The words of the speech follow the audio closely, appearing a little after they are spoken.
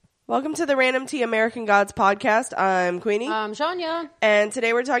Welcome to the Random Tea American Gods podcast. I'm Queenie. I'm Shania. And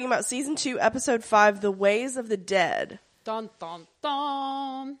today we're talking about Season 2, Episode 5, The Ways of the Dead. Dun, dun,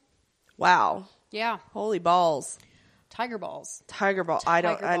 dun. Wow. Yeah. Holy balls. Tiger Balls. Tiger Ball. I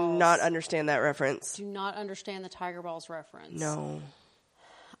not understand that reference. Do not understand the Tiger Balls reference. No.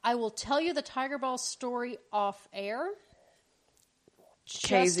 I will tell you the Tiger Balls story off air.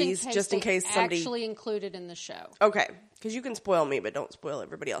 Just in case somebody actually included in the show. Okay. Because you can spoil me, but don't spoil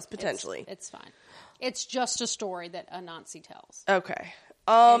everybody else, potentially. It's fine. It's just a story that Anansi tells. Okay.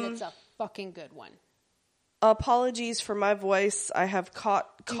 And it's a fucking good one. Apologies for my voice. I have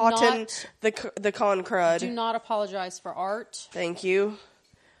caught the con crud. Do not apologize for art. Thank you.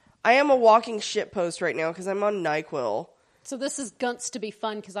 I am a walking shit post right now because I'm on NyQuil. So this is gunts to be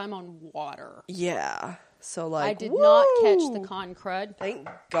fun because I'm on water. Yeah. So I did not catch the con crud. Thank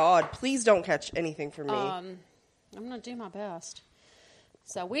God. Please don't catch anything from me. I'm going to do my best.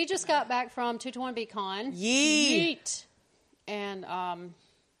 So we just got back from 221 BCon. Yeet. And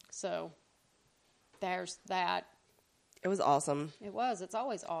so there's that. It was awesome. It was. It's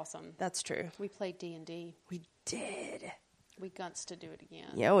always awesome. That's true. We played D&D. We did. We gunts to do it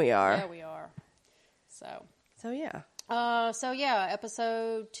again. Yeah, we are. Yeah, we are. So yeah.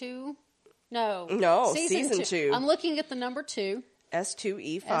 Episode 2. No, season 2. I'm looking at the number 2.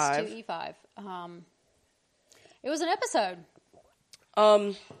 S2E5. S2E5. It was an episode.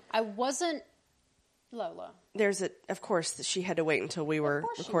 I wasn't Lola. Of course, she had to wait until we were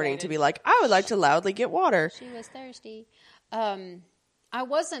recording to be like, I would like to loudly get water. She was thirsty. I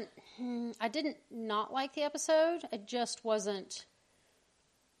didn't not like the episode. It just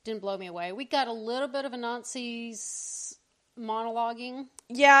didn't blow me away. We got a little bit of Anansi's monologuing.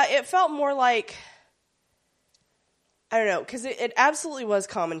 Yeah, it felt more like, I don't know, because it absolutely was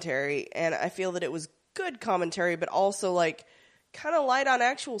commentary, and I feel that it was good commentary, but also like kind of light on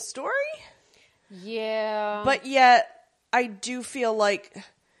actual story. Yeah. But yet, I do feel like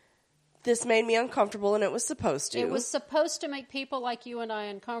this made me uncomfortable, and it was supposed to. It was supposed to make people like you and I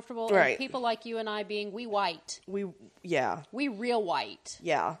uncomfortable, right. And people like you and I being we white. We real white.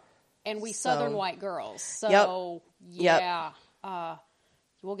 Yeah. And we southern white girls. So, yep. Yeah.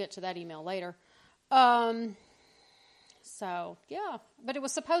 We'll get to that email later. So, yeah. But it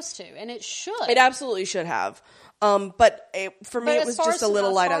was supposed to, and it should. It absolutely should have. But for me, it was just a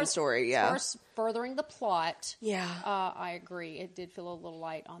little light on story, yeah. As far as furthering the plot, yeah. I agree. It did feel a little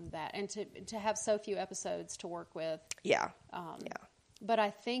light on that. And to have so few episodes to work with. Yeah. But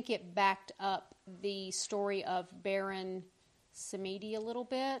I think it backed up the story of Baron Samedi a little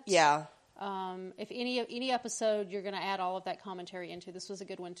bit. Yeah. If any episode you're going to add all of that commentary into, this was a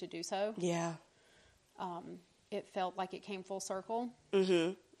good one to do so. Yeah. It felt like it came full circle.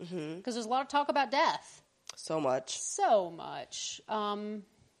 Mm-hmm. Mm-hmm. Because there's a lot of talk about death. So much. And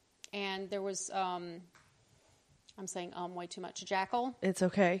there was, I'm saying way too much, Jackal. It's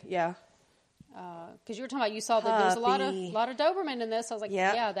okay, yeah. Because you were talking about, you saw that there was a lot of Doberman in this. I was like,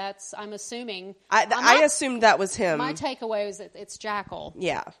 yeah, that's, I'm assuming. I assumed that was him. My takeaway was that it's Jackal.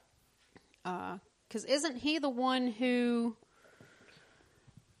 Yeah. Because isn't he the one who,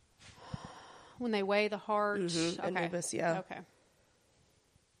 when they weigh the heart? Mm-hmm. Okay. Anubis, yeah. Okay.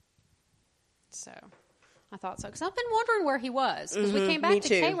 So, I thought so. Because I've been wondering where he was. Because we came back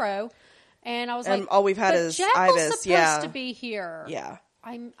to Cairo, and I was like, all we've had is Jackal's Ibis, supposed to be here. Yeah.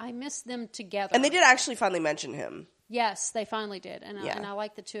 I miss them together. And they did actually finally mention him. Yes, they finally did. And I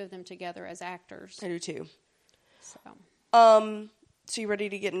like the two of them together as actors. I do too. So you ready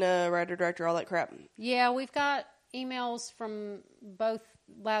to get into writer, director, all that crap? Yeah, we've got emails from both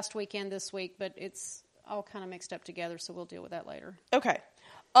last week and this week, but it's all kind of mixed up together, so we'll deal with that later. Okay.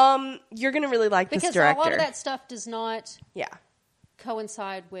 You're going to really like this director. Because a lot of that stuff does not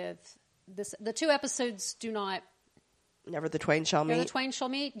coincide with this. The two episodes do not. Never the twain shall meet. Never the twain shall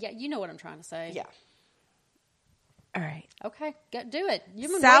meet? Yeah, you know what I'm trying to say. Yeah. All right. Okay, do it.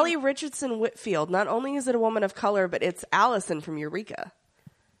 Sally Richardson Whitfield. Not only is it a woman of color, but it's Allison from Eureka.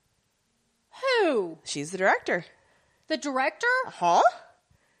 Who? She's the director. The director? Uh-huh.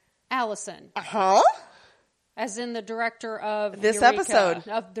 Allison. Uh-huh. As in the director of this Eureka, episode.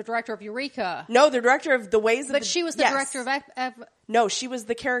 Of the director of Eureka. No, the director of The Ways of But she was the director of... No, she was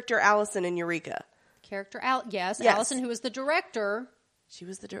the character Allison in Eureka. Yes, Allison, who was the director. She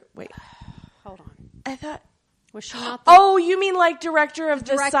was the wait. Hold on. I thought... Was she not the... Oh, you mean like director of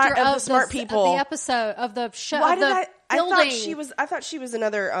the smart people. Of the episode, of the show, Why of the did building. I thought she was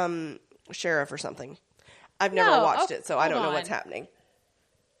another sheriff or something. I've never watched it, so I don't know what's happening.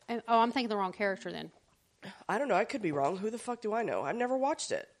 I'm thinking the wrong character then. I don't know. I could be wrong. Who the fuck do I know? I've never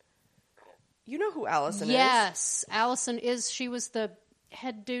watched it. You know who Allison is. Yes. Allison is, she was the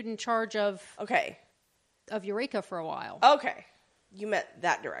head dude in charge of Okay. Eureka for a while. Okay. You met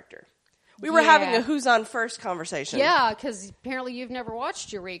that director. We were having a who's on first conversation. Yeah, because apparently you've never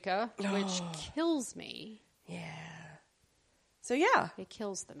watched Eureka, which kills me. Yeah. So yeah. It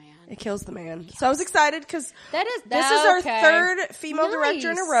kills the man. It kills the man. So I was excited because This is our third female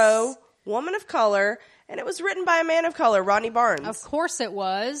director in a Nice. row, woman of color, and it was written by a man of color, Rodney Barnes. Of course it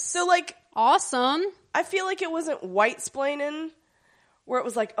was. So like, awesome. I feel like it wasn't white-splaining, where it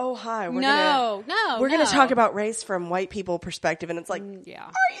was like, oh, hi, we're No. gonna talk about race from white people perspective, and it's like, Yeah.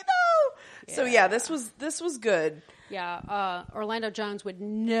 are you though? So yeah, this was good. Yeah, Orlando Jones would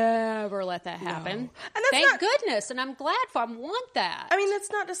never let that happen. And that's Thank not- goodness, and I'm glad I want that. I mean,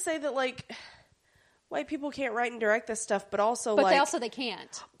 that's not to say that like white people can't write and direct this stuff, but also but like, they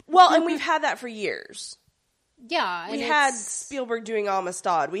can't. well, and we've had that for years. Yeah, and We had it's- Spielberg doing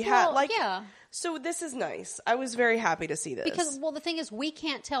Amistad. We had Well, like, yeah. So this is nice. I was very happy to see this because the thing is, we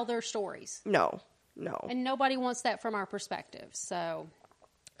can't tell their stories, no, and nobody wants that from our perspective. So,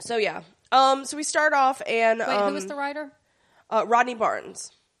 so yeah. So we start off and wait, who was the writer? Rodney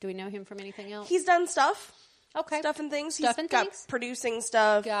Barnes. Do we know him from anything else? He's done stuff. Okay, Stuff and things. Stuff He's and got things? producing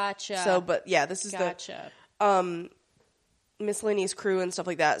stuff. Gotcha. So, but yeah, this is Gotcha. the miscellaneous crew and stuff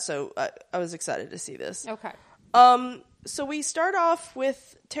like that. So I was excited to see this. Okay. So we start off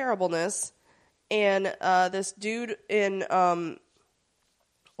with terribleness, and this dude in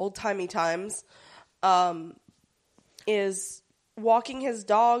old timey times is walking his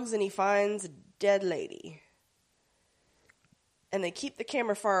dogs, and he finds a dead lady, and they keep the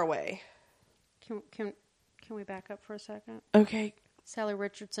camera far away. Can we back up for a second? Okay. Sally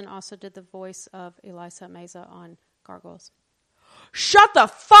Richardson also did the voice of Elisa Meza on Gargoyles. Shut the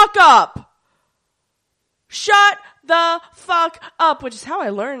fuck up! Shut the fuck up! Which is how I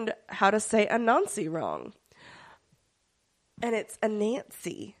learned how to say Anansi wrong. And it's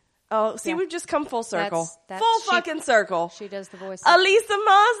Anansi. Oh, see, Yeah. we've just come full circle. That's- full she- fucking circle. She does the voice. Elisa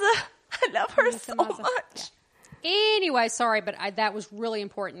Maza. I love her Elisa so Maza. much. Anyway, sorry, but that was really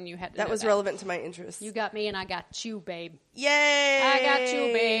important. You had to That know was relevant to my interests. You got me, and I got you, babe. Yay! I got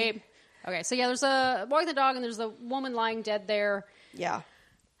you, babe. Okay, so yeah, there's a walking the dog, and there's a woman lying dead there. Yeah.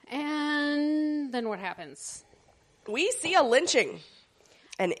 And then what happens? We see a lynching.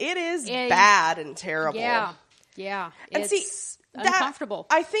 And it is Yeah, bad and terrible. Yeah. And It's see, uncomfortable.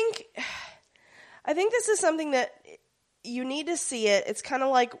 I think this is something that you need to see it. It's kind of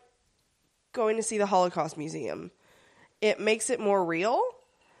like going to see the Holocaust Museum. It makes it more real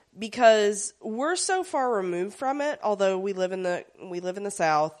because we're so far removed from it. Although we live in the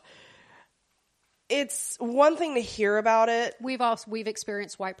South, it's one thing to hear about it. We've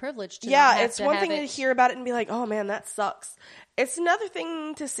experienced white privilege. To not Yeah, have it's to one have thing to hear about it and be like, "Oh man, that sucks." It's another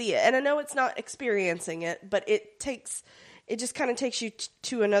thing to see it, and I know it's not experiencing it, but it just kind of takes you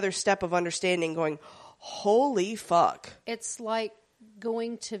to another step of understanding. Going, holy fuck! It's like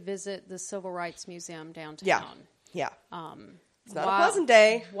going to visit the Civil Rights Museum downtown. Yeah. It's not a pleasant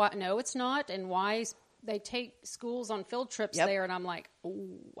day. No, it's not. And why they take schools on field trips there, and I'm like, oh,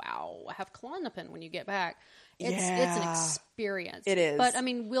 wow, have Klonopin when you get back. It's an experience. It is. But I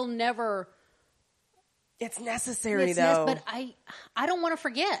mean, we'll never. It's necessary though. But I don't want to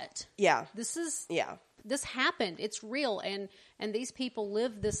forget. Yeah. This happened. It's real, and these people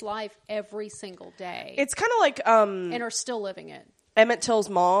live this life every single day. It's kind of like and are still living it. Emmett Till's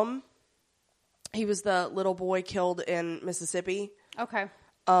mom. He was the little boy killed in Mississippi. Okay.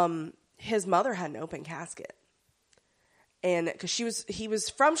 His mother had an open casket. And because he was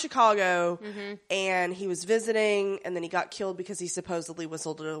from Chicago, and he was visiting, and then he got killed because he supposedly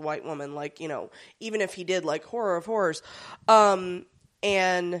whistled at a white woman. Like, even if he did, like, horror of horrors. And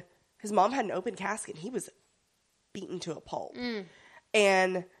his mom had an open casket, and he was beaten to a pulp.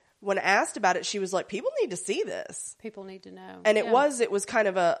 And when asked about it, she was like, "People need to see this. People need to know." And it was kind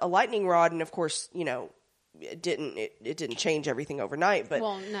of a lightning rod, and of course, it didn't change everything overnight. But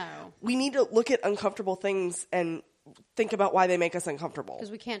no, we need to look at uncomfortable things and think about why they make us uncomfortable.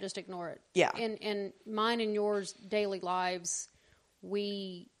 because we can't just ignore it. Yeah. In mine and yours daily lives,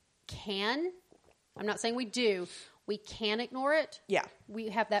 we can. I'm not saying we do. We can ignore it. Yeah. We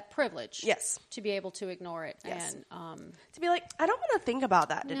have that privilege. Yes. To be able to ignore it. Yes. And To be like, I don't want to think about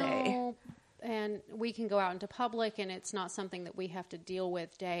that today. no, and we can go out into public, and it's not something that we have to deal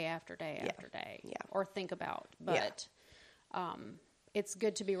with day after day after day, or think about. But it's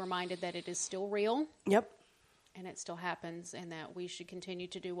good to be reminded that it is still real. Yep. And it still happens, and that we should continue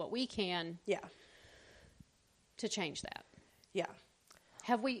to do what we can to change that. Yeah.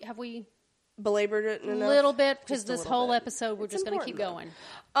 Have we Belabored it a enough? little bit? Because Just a this little whole bit. episode, we're It's just going to keep important,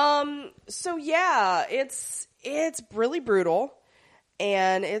 going. So yeah, it's really brutal.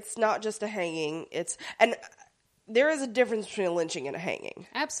 And it's not just a hanging. And there is a difference between a lynching and a hanging.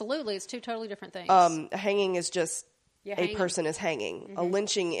 Absolutely. It's two totally different things. A hanging is just hanging. a person is hanging. Mm-hmm. A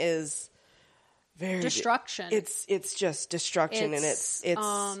lynching is very destruction. It's just destruction, and it's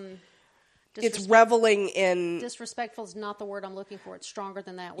reveling in. Disrespectful is not the word I'm looking for. It's stronger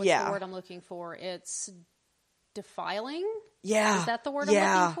than that. What's the word I'm looking for? It's defiling. Yeah, is that the word I'm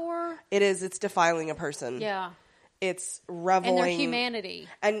looking for? It is. It's defiling a person. Yeah, it's reveling in their humanity.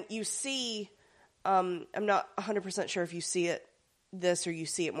 And you see, I'm not 100% sure if you see this or you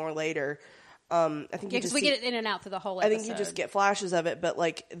see it more later. I think because we get it in and out through the whole episode. I think you just get flashes of it, but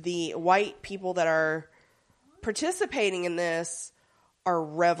like the white people that are participating in this are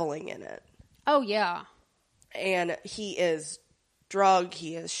reveling in it. Oh yeah, and he is drugged,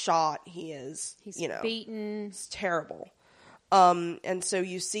 he is shot, he's beaten. It's terrible. And so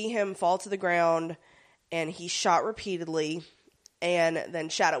you see him fall to the ground, and he's shot repeatedly, and then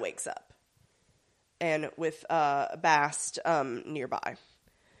Shadow wakes up, and with Bast nearby.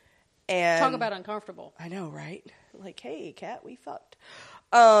 And talk about uncomfortable. I know, right? Like, hey, cat, we fucked.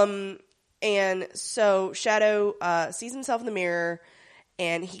 And so Shadow sees himself in the mirror,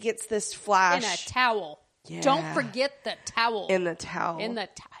 and he gets this flash. In a towel. Yeah. Don't forget the towel. In the towel.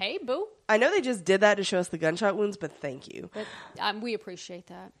 Hey, boo. I know they just did that to show us the gunshot wounds, but thank you. But, we appreciate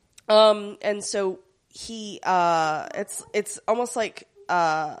that. And so he, it's almost like,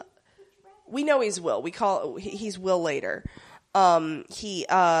 we know he's Will. He's Will later. He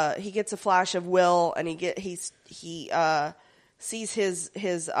gets a flash of Will, and he sees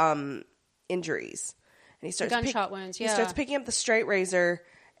his injuries, and he starts gunshot wounds. Yeah, he starts picking up the straight razor,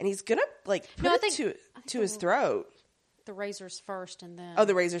 and he's gonna put it to his throat. The razor's first, and then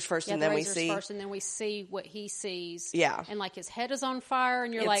the razor's first, and then we see first, and then we see what he sees. Yeah, and like his head is on fire,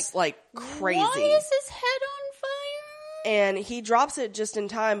 and it's like crazy. Why is his head on fire? And he drops it just in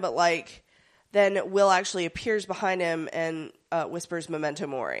time, but like then Will actually appears behind him and whispers "Memento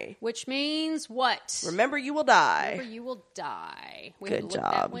Mori," which means what? Remember, you will die. Remember, you will die. We Good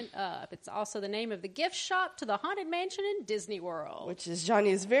job. That one up. It's also the name of the gift shop to the Haunted Mansion in Disney World, which is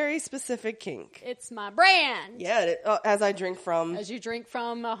Johnny's very specific kink. It's my brand. Yeah, as you drink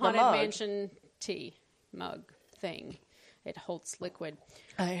from a Haunted Mansion tea mug thing. It holds liquid.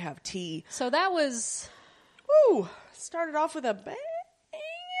 I have tea. So that was. Woo! Started off with a bang.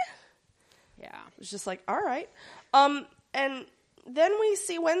 Yeah. It was just like, all right. And then we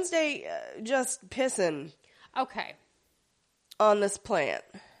see Wednesday just pissing. Okay. On this plant.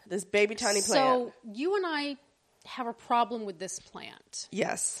 This baby tiny plant. So you and I have a problem with this plant.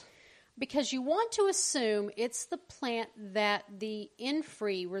 Yes. Because you want to assume it's the plant that the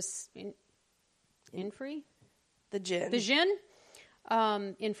Infri... Infri? The Jinn. The Jinn?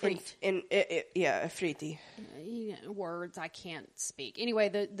 Infrit. Ifriti. Words I can't speak. Anyway,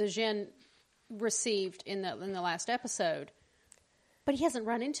 the Jinn received in the last episode, but he hasn't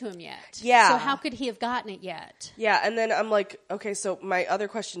run into him yet. Yeah. So how could he have gotten it yet? Yeah, and then I'm like, okay, so my other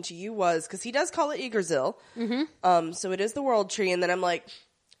question to you was, because he does call it Yggdrasil, so it is the world tree, and then I'm like,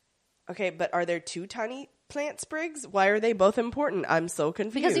 okay, but are there two tiny plant sprigs? Why are they both important? I'm so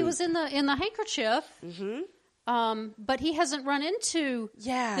confused. Because he was in the handkerchief. Mm-hmm. But he hasn't run into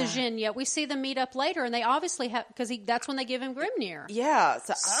the Jinn yet. We see them meet up later, and they obviously have, because that's when they give him Grimnir. Yeah,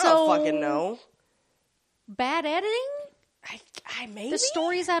 so I don't fucking know. Bad editing? I maybe the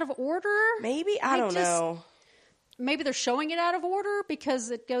story's out of order. Maybe I don't know. Maybe they're showing it out of order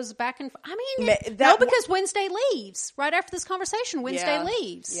because it goes back and. Because Wednesday leaves right after this conversation. Wednesday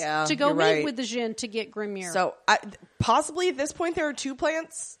leaves to go meet with the Jinn to get Grimnir. So possibly at this point there are two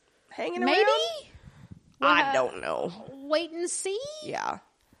plants hanging around. I don't know. Wait and see. Yeah.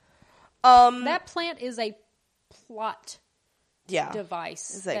 That plant is a plot.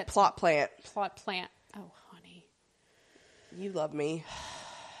 Device. It's a plot plant. Plot plant. Oh, honey, you love me.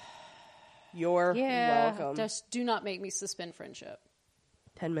 You're welcome. Just do not make me suspend friendship.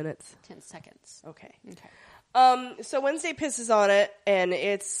 10 minutes. 10 seconds. Okay. So Wednesday pisses on it, and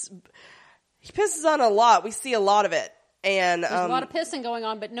he pisses on a lot. We see a lot of it, and there's a lot of pissing going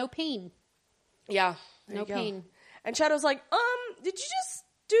on, but no peen. Yeah. No peen. And Shadow's like, did you just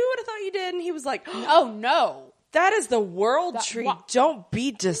do what I thought you did? And he was like, oh no. That is the world tree. Don't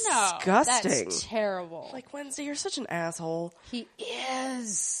be disgusting. No, that's terrible. Like, Wednesday, you're such an asshole. He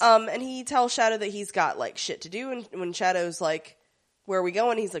is. And he tells Shadow that he's got, like, shit to do. And when Shadow's like, where are we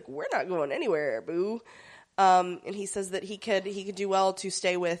going? He's like, we're not going anywhere, boo. And he says that he could do well to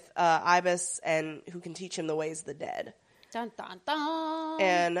stay with Ibis, and who can teach him the ways of the dead. Dun, dun, dun.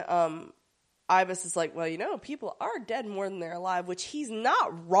 And Ibis is like, well, people are dead more than they're alive, which he's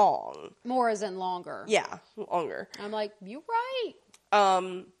not wrong. More as in longer. Yeah, longer. I'm like, you're right.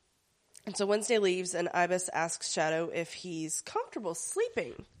 And so Wednesday leaves, and Ibis asks Shadow if he's comfortable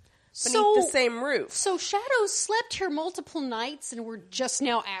sleeping beneath the same roof. So Shadow slept here multiple nights, and we're just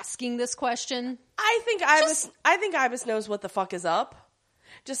now asking this question. I think Ibis knows what the fuck is up.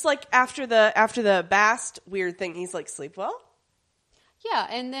 Just like after the Bast weird thing, he's like, sleep well. Yeah,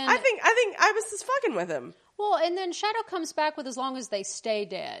 and then I think Ibis is fucking with him. Well, and then Shadow comes back with as long as they stay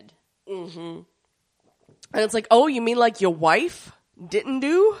dead. Mm-hmm. And it's like, oh, you mean like your wife didn't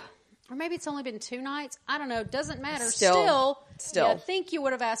do? Or maybe it's only been 2 nights. I don't know. Doesn't matter. Still. I think you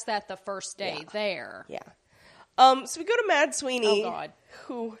would have asked that the first day there. Yeah. So we go to Mad Sweeney. Oh, God.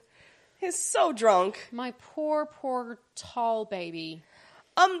 Who is so drunk. My poor tall baby.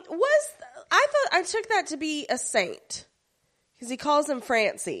 I took that to be a saint. Because he calls him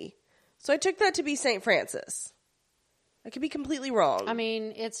Francie. So I took that to be St. Francis. I could be completely wrong. I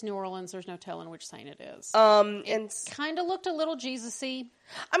mean, it's New Orleans. There's no telling which saint it is. It kind of looked a little Jesus-y.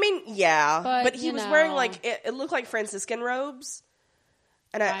 I mean, yeah. But he was wearing, like, it looked like Franciscan robes.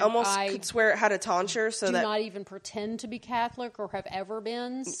 And I almost could swear it had a tonsure. So do not even pretend to be Catholic or have ever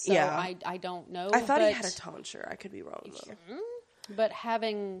been. So I don't know. I thought he had a tonsure. I could be wrong, though. But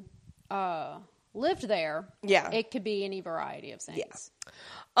having lived there, it could be any variety of saints.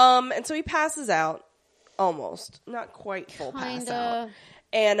 Yeah. And so he passes out. Almost. Not quite full pass out.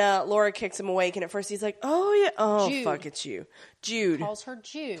 And Laura kicks him awake, and at first he's like, oh, yeah. Oh, Jude. Fuck, it's you. Jude. Calls her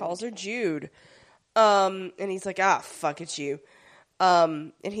Jude. And he's like, fuck, it's you.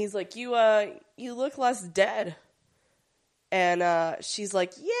 And he's like, you look less dead. And she's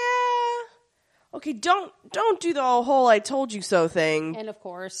like, yeah. Okay, don't do the whole I told you so thing. And of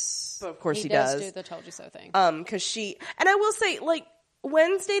course he does do the told you so thing. Because and I will say, like,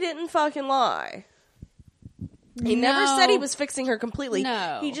 Wednesday didn't fucking lie. He never said he was fixing her completely.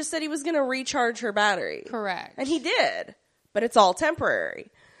 No. He just said he was going to recharge her battery. Correct. And he did. But it's all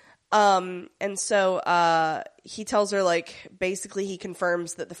temporary. And so he tells her, like, basically he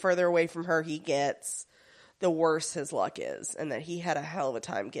confirms that the further away from her he gets, the worse his luck is. And that he had a hell of a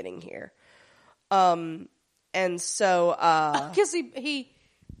time getting here. And so... Because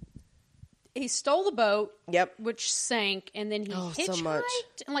he stole the boat, which sank, and then he hitchhiked,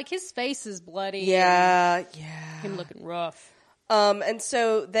 so and like his face is bloody. Yeah. Him looking rough. And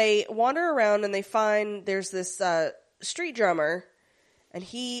so they wander around and they find there's this street drummer, and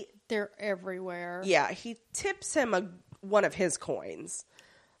they're everywhere. Yeah, he tips him one of his coins,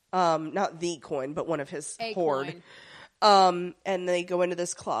 not the coin, but one of his hoard. And they go into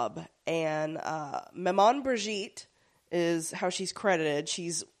this club, and Maman Brigitte is how she's credited.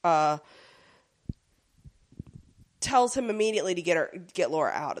 She's tells him immediately to get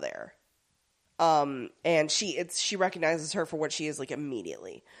Laura out of there. And she recognizes her for what she is, like,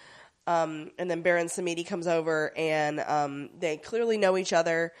 immediately. And then Baron Samedi comes over, and they clearly know each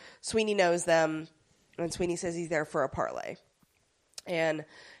other. Sweeney knows them, and Sweeney says he's there for a parlay. And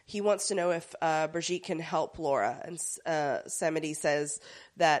he wants to know if Brigitte can help Laura. And Samedi says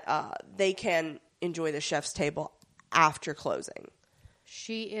that they can enjoy the chef's table after closing.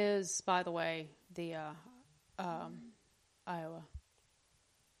 She is, by the way, the Iowa.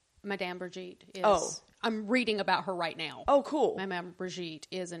 Madame Brigitte is... Oh. I'm reading about her right now. Oh, cool. Madame Brigitte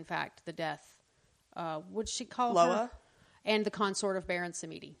is, in fact, the death... what'd she call Loa? her? And the consort of Baron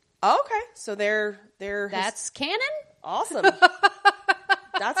Samedi. Oh, okay. So they're That's canon? Awesome.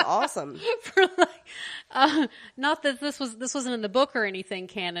 That's awesome. For not that this wasn't in the book or anything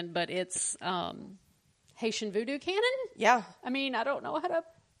canon, but it's Haitian voodoo canon? Yeah. I mean, I don't know how to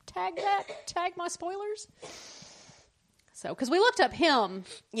tag my spoilers. So, because we looked up him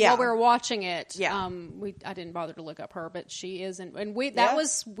while we were watching it. Yeah. I didn't bother to look up her, but she is, and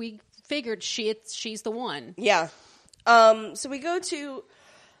we figured she's the one. Yeah. So we go to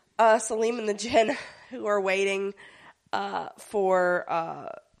Salim and the Jinn, who are waiting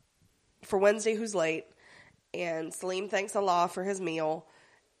for Wednesday, who's late, and Salim thanks Allah for his meal.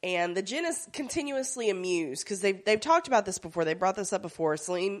 And the Jinn is continuously amused because they've talked about this before. They brought this up before.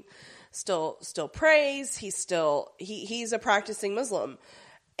 Salim still prays. He's a practicing Muslim,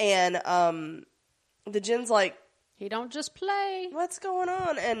 and the Jinn's like, he don't just play. What's going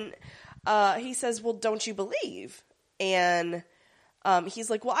on? And he says, well, don't you believe? And he's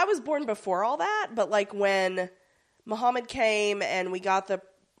like, well, I was born before all that, but like when Muhammad came and we got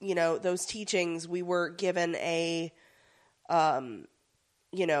those teachings, we were given a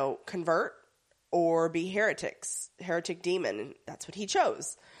convert or be heretic demon. And that's what he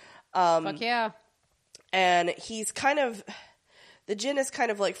chose. Fuck yeah. And the Jinn is kind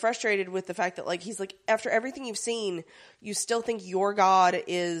of like frustrated with the fact that like, he's like, after everything you've seen, you still think your God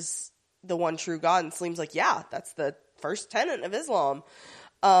is the one true God. And Salim's like, yeah, that's the first tenet of Islam.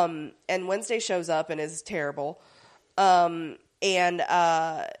 And Wednesday shows up and is terrible. And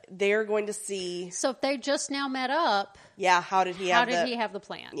they're going to see. So if they just now met up, Yeah, how did he have the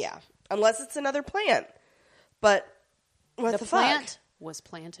plant? Yeah, unless it's another plant. But what the plant fuck? was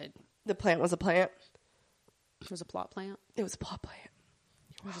planted. The plant was a plant. It was a plot plant. It was a plot plant.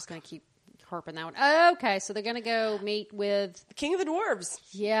 We're just going to keep harping that one. Okay, so they're going to go meet with The King of the Dwarves.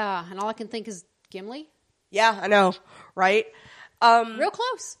 Yeah, and all I can think is Gimli. Yeah, I know, right? Real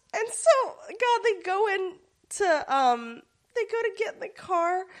close. And so, God, they go to get in the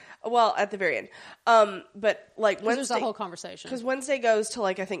car. Well, at the very end. But like Wednesday, There's a whole conversation. because Wednesday goes to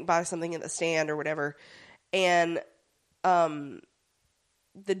like I think buy something at the stand or whatever, and the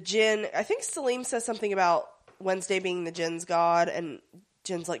Jinn. I think Salim says something about Wednesday being the Jinn's god, and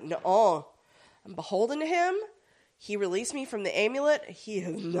Jinn's like, no, I'm beholden to him. He released me from the amulet. He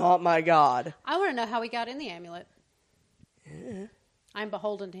is not my god. I want to know how he got in the amulet. I'm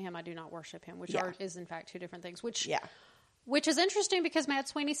beholden to him. I do not worship him, which is in fact two different things. Which is interesting because Matt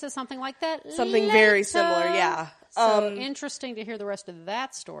Sweeney says something like that. Something very similar, yeah. So interesting to hear the rest of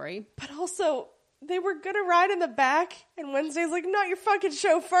that story. But also, they were going to ride in the back, and Wednesday's like, not your fucking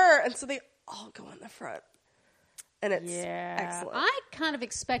chauffeur. And so they all go in the front. And it's excellent. I kind of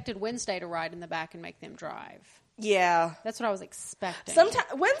expected Wednesday to ride in the back and make them drive. Yeah. That's what I was expecting. Sometimes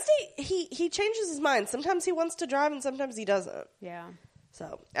Wednesday, he changes his mind. Sometimes he wants to drive, and sometimes he doesn't. Yeah.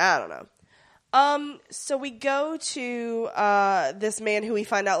 So, I don't know. So we go to this man who we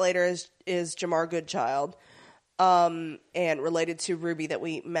find out later is Jamar Goodchild, and related to Ruby that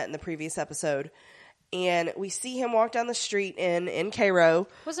we met in the previous episode. And we see him walk down the street in Cairo.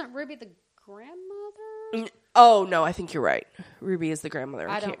 Wasn't Ruby the grandmother? Oh, no, I think you're right. Ruby is the grandmother.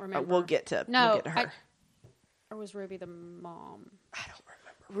 I don't remember. We'll get to her. Or was Ruby the mom? I don't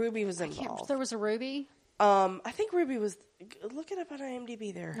remember. Ruby was involved. There was a Ruby? I think Ruby was... Look it up on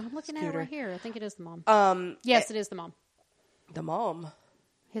IMDb there. I'm looking at it right here. I think it is the mom. Yes, it is the mom. The mom?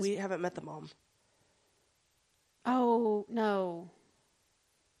 We haven't met the mom. Oh, no.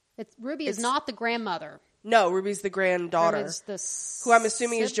 Ruby is not the grandmother. No, Ruby's the granddaughter. Who I'm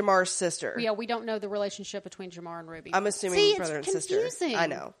assuming is Jamar's sister. Yeah, we don't know the relationship between Jamar and Ruby. I'm assuming brother and sister. I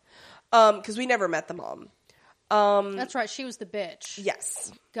know. Because we never met the mom. That's right. She was the bitch.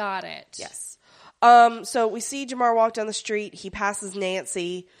 Yes. Got it. Yes. So we see Jamar walk down the street. He passes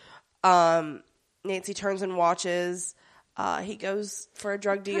Nancy. Nancy turns and watches. He goes for a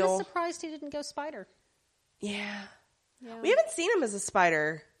drug deal. I'm surprised he didn't go spider. Yeah. We haven't seen him as a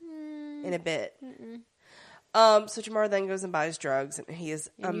spider in a bit. So Jamar then goes and buys drugs, and he is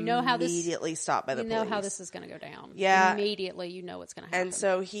immediately stopped by the police. You know how this is going to go down. Yeah. Immediately, you know what's going to happen. And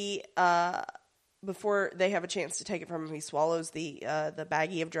so he, before they have a chance to take it from him, he swallows the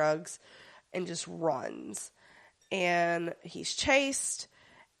baggie of drugs and just runs. And he's chased,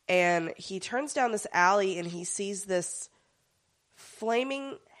 and he turns down this alley, and he sees this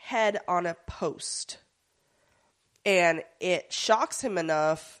flaming head on a post. And it shocks him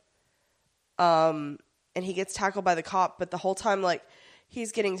enough, and he gets tackled by the cop, but the whole time, like,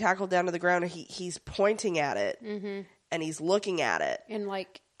 he's getting tackled down to the ground, and he's pointing at it, and he's looking at it. And,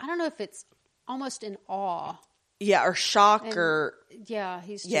 like, I don't know if it's almost in awe. Yeah, or shock, or... Yeah,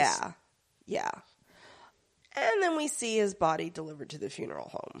 he's just... Yeah. And then we see his body delivered to the funeral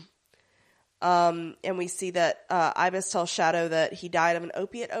home. And we see that Ibis tells Shadow that he died of an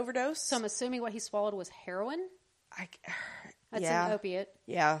opiate overdose. So I'm assuming what he swallowed was heroin? That's an opiate.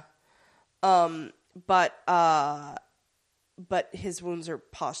 Yeah. But his wounds are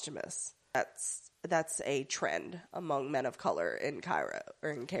posthumous. That's a trend among men of color in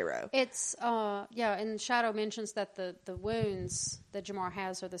Cairo. It's and Shadow mentions that the wounds that Jamar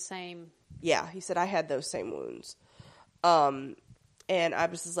has are the same. Yeah, he said I had those same wounds. And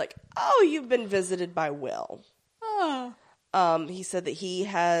Ibis is like, "Oh, you've been visited by Will." He said that he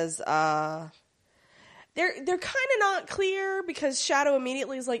has They're kind of not clear because Shadow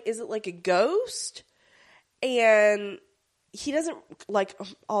immediately is like, is it like a ghost? And he doesn't, like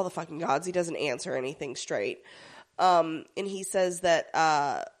all the fucking gods, he doesn't answer anything straight. And he says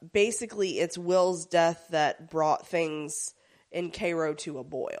that basically it's Will's death that brought things in Cairo to a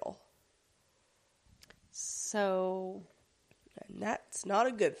boil. So... And that's not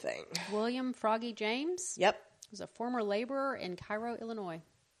a good thing. William Froggy James? Yep. Was a former laborer in Cairo, Illinois.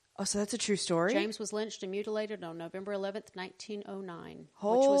 Oh, so that's a true story? James was lynched and mutilated on November 11th, 1909.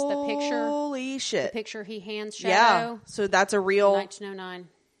 Holy which was the picture. Holy shit. The picture he hands Shadow. Yeah, so that's a real... 1909.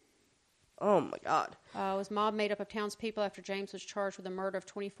 Oh, my God. It was a mob made up of townspeople after James was charged with the murder of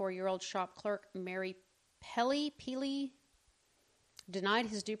 24-year-old shop clerk Mary Peely denied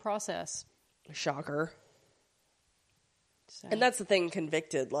his due process. Shocker. So. And that's the thing,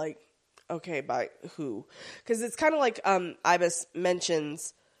 convicted, like, okay, by who? Because it's kind of like Ibis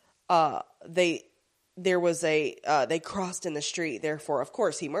mentions they crossed in the street, therefore, of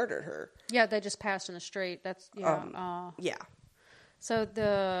course, he murdered her. Yeah, they just passed in the street. That's, yeah. Yeah. So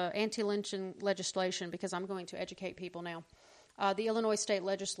the anti-lynching legislation, because I'm going to educate people now. The Illinois State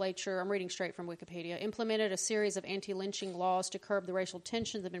Legislature, I'm reading straight from Wikipedia, implemented a series of anti-lynching laws to curb the racial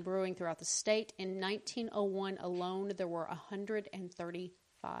tensions that have been brewing throughout the state. In 1901 alone, there were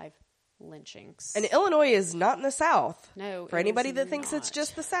 135 lynchings. And Illinois is not in the South. No. For anybody that thinks it's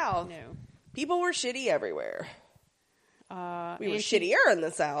just the South. No. People were shitty everywhere. We were shittier in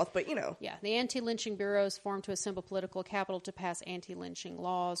the South, but, you know. Yeah. The anti-lynching bureaus formed to assemble political capital to pass anti-lynching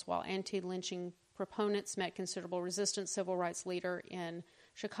laws, while anti-lynching proponents met considerable resistance. Civil rights leader in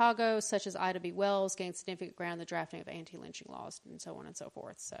Chicago, such as Ida B. Wells, gained significant ground in the drafting of anti-lynching laws, and so on and so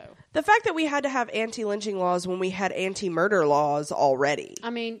forth. So the fact that we had to have anti-lynching laws when we had anti-murder laws already, I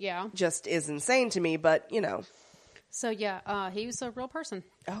mean, yeah, just is insane to me. But you know, so yeah, he was a real person.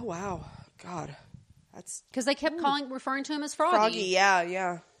 Oh wow, God, that's because they kept referring to him as Froggy. Froggy,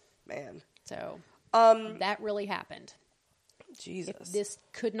 yeah, man. So that really happened. Jesus, this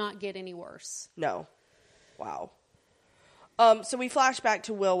could not get any worse. No, wow. So we flash back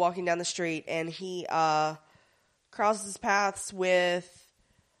to Will walking down the street, and he crosses paths with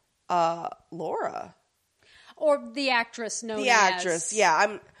Laura, or the actress known as. The actress,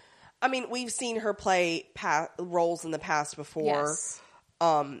 yeah. I mean, we've seen her play roles in the past before. Yes.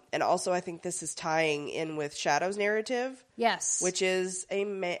 And also, I think this is tying in with Shadow's narrative. Yes. Which is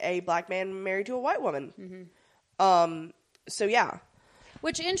a black man married to a white woman. Mm-hmm. So, yeah.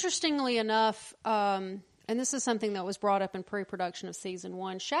 Which, interestingly enough, and this is something that was brought up in pre-production of season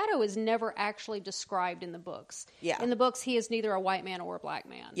 1, Shadow is never actually described in the books. Yeah. In the books, he is neither a white man or a black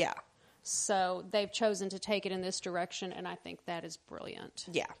man. Yeah. So they've chosen to take it in this direction, and I think that is brilliant.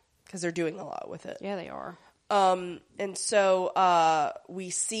 Yeah. Because they're doing a lot with it. Yeah, they are. And so we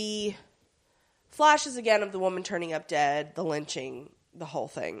see flashes again of the woman turning up dead, the lynching, the whole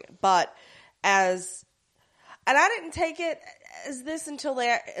thing. But and I didn't take it as this until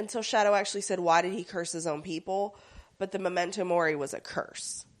Shadow actually said, why did he curse his own people? But the memento mori was a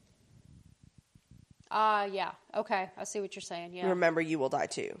curse. Yeah. Okay. I see what you're saying. Yeah. Remember, you will die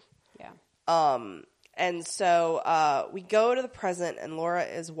too. Yeah. And so we go to the present, and Laura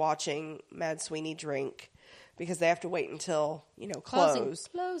is watching Mad Sweeney drink because they have to wait until, close.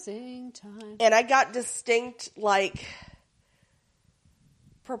 Closing time. And I got distinct,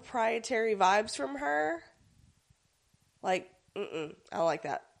 proprietary vibes from her. I don't like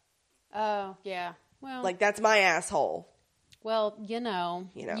that. Oh, yeah. Well, that's my asshole. Well, you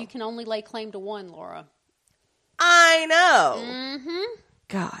can only lay claim to one, Laura. I know. Mm-hmm.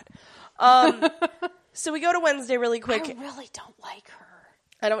 God. So we go to Wednesday really quick. I really don't like her.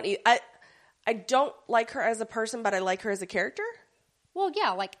 I don't like her as a person, but I like her as a character. Well,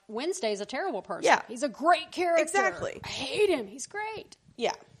 yeah, Wednesday's a terrible person. Yeah. He's a great character. Exactly. I hate him. He's great.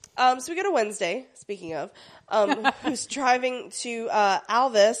 Yeah. So we go to Wednesday, speaking of, who's driving to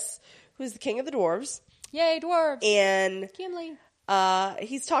Alvis, who's the king of the dwarves. Yay, dwarves. And Gimli.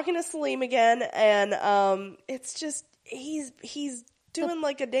 He's talking to Salim again, and it's just, he's doing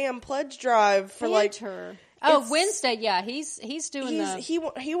a damn pledge drive for Banter. Oh, Wednesday, yeah, he's doing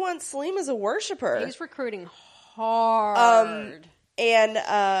he wants Salim as a worshiper. He's recruiting hard.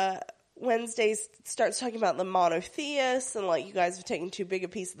 And Wednesday starts talking about the monotheists and you guys have taken too big a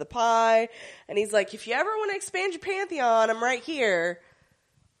piece of the pie. And he's like, if you ever want to expand your pantheon, I'm right here.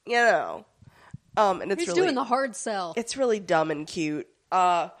 And it's he's doing the hard sell. It's really dumb and cute.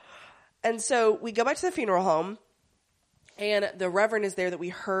 And so we go back to the funeral home, and the Reverend is there that we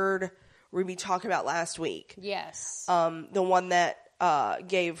heard Ruby talk about last week. Yes. The one that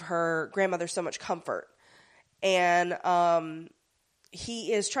gave her grandmother so much comfort. And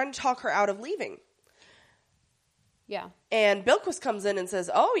he is trying to talk her out of leaving. Yeah. And Bilquis comes in and says,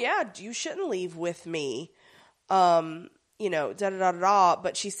 oh, yeah, you shouldn't leave with me. Da-da-da-da-da.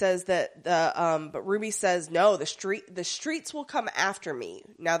 But she says that but Ruby says, no, the streets will come after me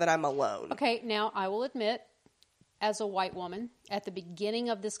now that I'm alone. Okay, now I will admit, as a white woman, at the beginning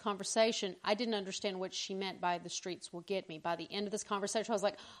of this conversation, I didn't understand what she meant by the streets will get me. By the end of this conversation, I was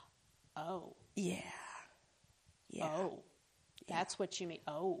like, oh. Yeah. Oh. That's what you mean.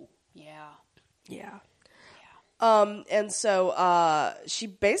 Oh, yeah. Yeah. And so she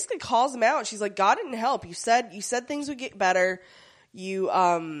basically calls him out. She's like, God didn't help. You said things would get better.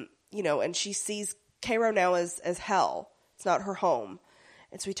 And she sees Cairo now as hell. It's not her home.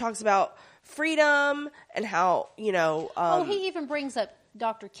 And so he talks about freedom and how, he even brings up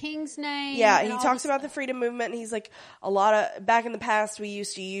Dr. King's name. Yeah, and he all talks this about the freedom movement, and he's like, back in the past, we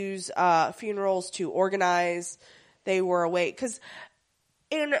used to use funerals to organize. They were a way, because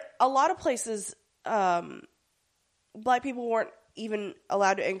in a lot of places, Black people weren't even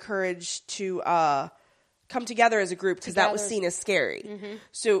allowed to encourage to come together as a group, because that was seen as scary. Mm-hmm.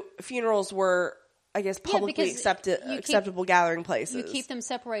 So funerals were, I guess, publicly acceptable gathering places. You keep them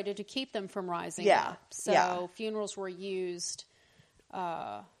separated to keep them from rising Yeah. up. So funerals were used,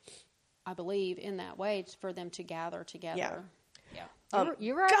 I believe, in that way for them to gather together. Yeah.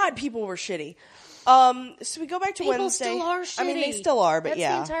 You're right. God, people were shitty. So we go back to People Wednesday. still are shitty. I mean, they still are, but That's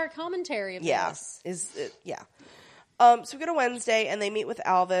yeah. the entire commentary of this. So we go to Wednesday, and they meet with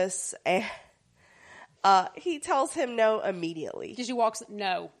Alvis, and he tells him no immediately. Because he walks,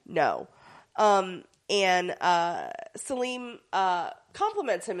 no. And Salim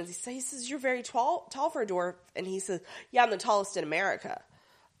compliments him, and he says, "You're very tall for a dwarf." And he says, "Yeah, I'm the tallest in America,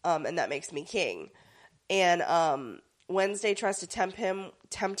 and that makes me king." And Wednesday tries to tempt him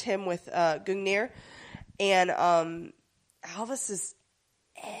with Gungnir, and Alvis is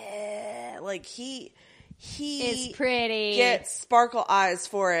like he It's pretty. gets sparkle eyes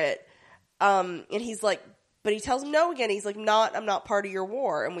for it, and he's like, but he tells him no again. He's like, I'm not part of your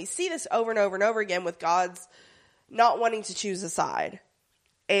war. And we see this over and over and over again with gods not wanting to choose a side.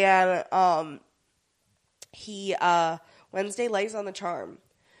 And Wednesday lays on the charm.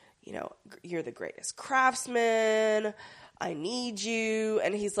 You know, you're the greatest craftsman. I need you.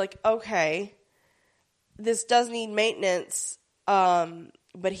 And he's like, okay, this does need maintenance.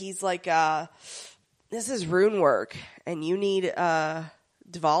 But he's like, this is rune work, and you need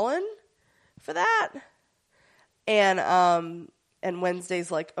Dvalin for that. And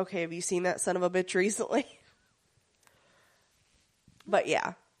Wednesday's like, okay, have you seen that son of a bitch recently? But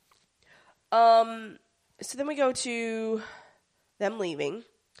yeah. So then we go to them leaving.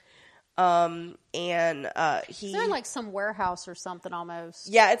 They're in like some warehouse or something almost.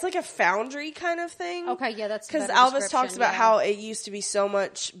 Yeah, it's like a foundry kind of thing. Okay, yeah, that's because Alvis talks about how it used to be so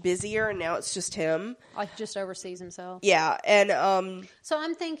much busier, and now it's just him. Like just oversees himself. Yeah, and so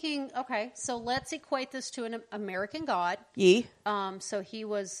I'm thinking, okay, so let's equate this to an American god. Ye. So he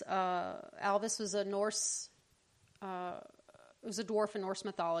was Alvis was a Norse. It was a dwarf in Norse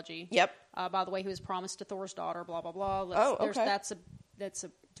mythology. Yep. By the way, he was promised to Thor's daughter. Blah blah blah. Okay. That's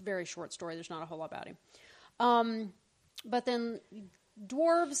a very short story. There's not a whole lot about him. But then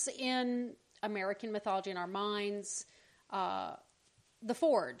dwarves in American mythology in our minds, the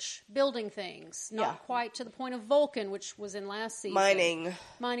forge, building things, not quite to the point of Vulcan, which was in last season.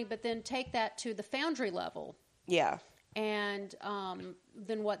 Mining, but then take that to the foundry level. Yeah. And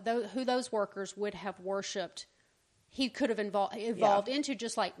then who those workers would have worshipped, he could have evolved into,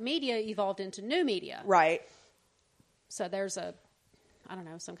 just like media evolved into new media. Right. So there's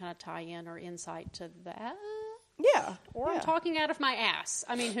some kind of tie-in or insight to that. Yeah. Or I'm talking out of my ass.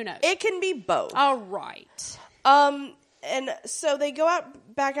 I mean, who knows? It can be both. All right. And so they go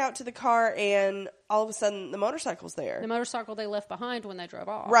back out to the car, and all of a sudden the motorcycle's there. The motorcycle they left behind when they drove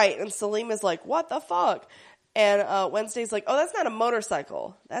off. Right. And Salim is like, what the fuck? And Wednesday's like, oh, that's not a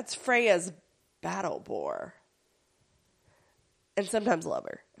motorcycle. That's Freya's battle boar. And sometimes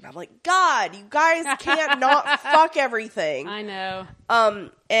lover. And I'm like, God, you guys can't not fuck everything. I know.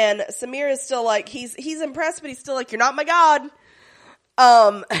 And Samir is still like, he's impressed, but he's still like, you're not my God.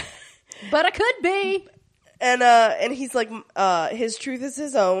 But I could be. And he's like, his truth is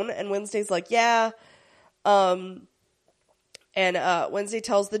his own. And Wednesday's like, yeah. And Wednesday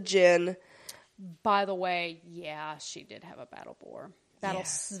tells the djinn. By the way, yeah, she did have a battle boar. Battle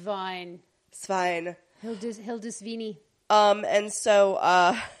Svein. Hildisvini. And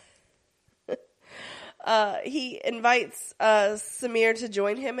so, he invites, Samir to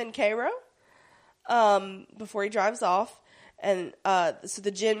join him in Cairo, before he drives off. And, so the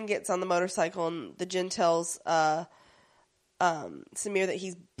djinn gets on the motorcycle, and the djinn tells, Samir that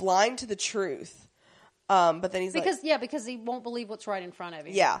he's blind to the truth. But then he's because he won't believe what's right in front of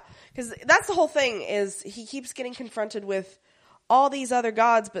him. Yeah. Because that's the whole thing, is he keeps getting confronted with all these other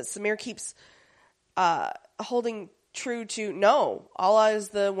gods, but Samir keeps, holding true to, no, Allah is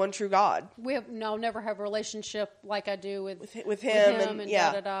the one true God. Never have a relationship like I do with him and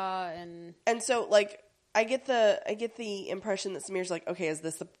da da da and so like I get the impression that Samir's like, okay, is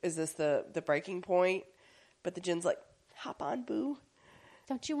this the breaking point? But the djinn's like, hop on, boo.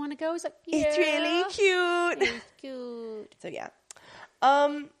 Don't you want to go? He's like, yeah. It's really cute. It's cute. So yeah.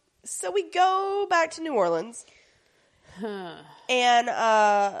 So we go back to New Orleans, and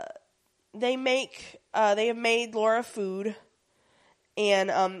they have made Laura food,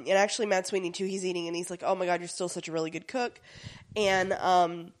 and actually Matt Sweeney too, he's eating, and he's like, oh my God, you're still such a really good cook.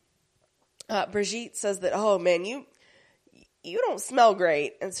 And Brigitte says that, oh man, you don't smell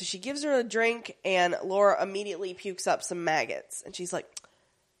great. And so she gives her a drink, and Laura immediately pukes up some maggots. And she's like,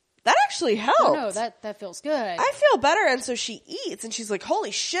 that actually helped. Oh, no, that feels good. I feel better. And so she eats, and she's like,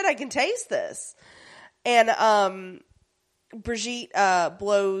 holy shit, I can taste this. And Brigitte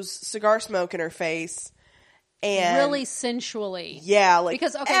blows cigar smoke in her face. And really sensually. yeah, like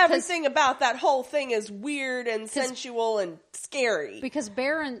because everything about that whole thing is weird and sensual and scary. Because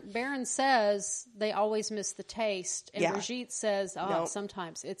Baron says they always miss the taste, and Yeah. Brigitte says, "Oh, Nope.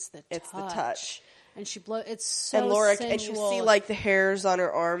 sometimes it's the touch." And she It's so And Laura, sensual. and you see like the hairs on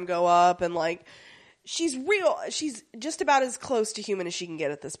her arm go up, and like she's just about as close to human as she can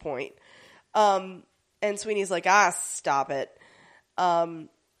get at this point. And Sweeney's like, stop it. And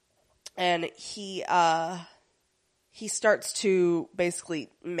he starts to basically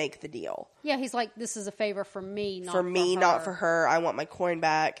make the deal. Yeah, he's like, this is a favor for me, not for me, her. not for her. I want my coin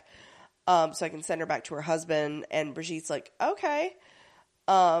back, so I can send her back to her husband. And Brigitte's like, okay.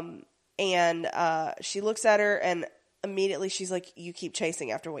 And she looks at her, and immediately she's like, you keep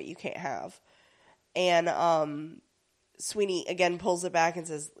chasing after what you can't have. And Sweeney again pulls it back and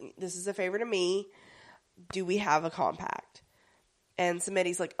says, this is a favor to me. Do we have a compact? And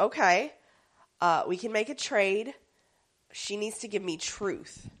Smitty's like, okay, we can make a trade. She needs to give me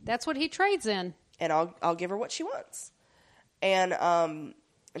truth. That's what he trades in. And I'll give her what she wants. And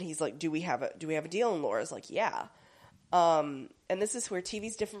he's like, do we have a deal? And Laura's like, yeah. And this is where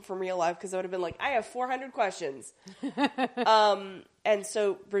TV's different from real life, because it would have been like, I have 400 questions. And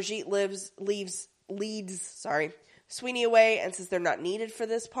so Brigitte leads Sweeney away and says they're not needed for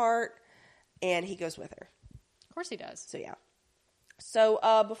this part, and he goes with her. Of course he does. So yeah. So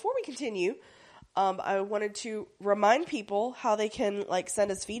before we continue, I wanted to remind people how they can like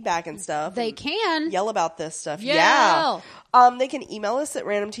send us feedback and stuff. They can. Yell about this stuff. Yell. Yeah. They can email us at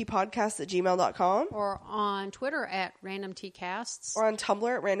randomtpodcast@gmail.com. Or on Twitter at randomtcasts. Or on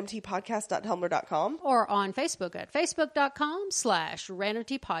Tumblr at randomtpodcast.tumblr.com. Or on Facebook at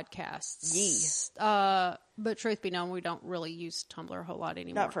facebook.com/randomtpodcasts. Yes. But truth be known, we don't really use Tumblr a whole lot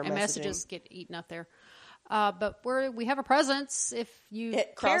anymore. Not for and messaging. messages get eaten up there. But we have a presence if you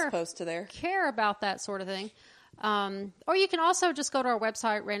cross-post to there. care about that sort of thing. Or you can also just go to our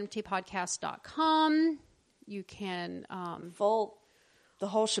website, randomtpodcast.com. You can... the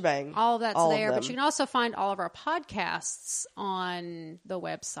whole shebang. all of that's all there. of But you can also find all of our podcasts on the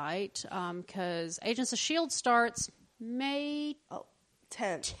website, because Agents of S.H.I.E.L.D. starts May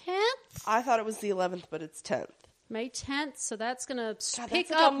 10th. 10th? I thought it was the 11th, but it's 10th. May 10th. So that's going to pick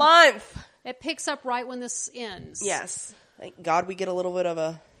That's like up... a month. It picks up right when this ends. Yes. Thank God we get a little bit of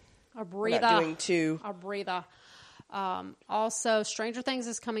A breather. We're not doing two. A breather. Also, Stranger Things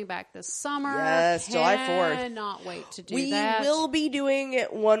is coming back this summer. Yes, July 4th. Cannot wait to do We that. will be doing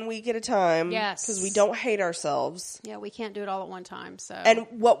it 1 week at a time. Yes. Because we don't hate ourselves. Yeah, we can't do it all at one time. So, And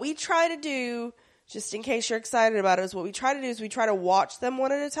what we try to do, just in case you're excited about it, is what we try to do is we try to watch them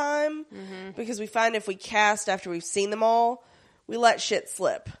one at a time. Mm-hmm. Because we find if we cast after we've seen them all, we let shit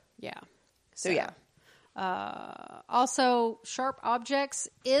slip. yeah. So yeah. Also, Sharp Objects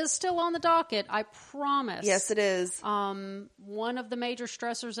is still on the docket. I promise. Yes, it is. One of the major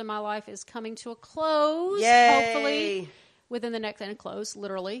stressors in my life is coming to a close. Yay. Hopefully within the next, and close,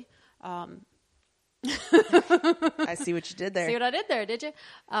 literally. I see what you did there. See what I did there, did you?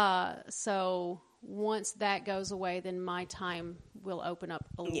 So once that goes away, then my time will open up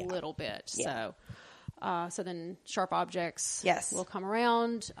a little bit. Yeah. So then Sharp Objects Yes. will come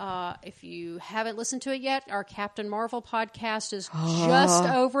around. If you haven't listened to it yet, our Captain Marvel podcast is just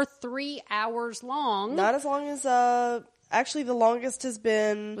over 3 hours long. Not as long as, actually the longest has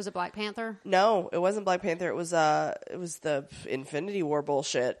been... Was it Black Panther? No, it wasn't Black Panther. It was the Infinity War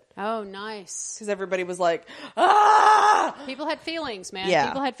bullshit. Oh, nice. Because everybody was like, ah! People had feelings, man. Yeah.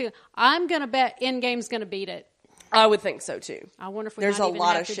 People had feelings. I'm going to bet Endgame's going to beat it. I would think so, too. I wonder if we There's might a even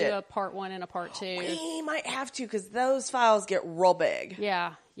lot have of to shit. do a part 1 and a part 2. We might have to, because those files get real big.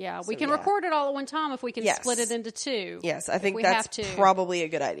 Yeah. We can yeah. record it all at one time if we can Yes. split it into 2. Yes, I think we that's have to. probably a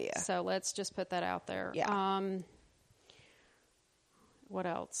good idea. So let's just put that out there. Yeah. What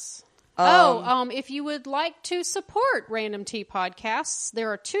else? Um, if you would like to support Random Tea Podcasts,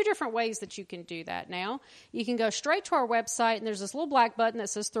 there are 2 different ways that you can do that now. You can go straight to our website, and there's this little black button that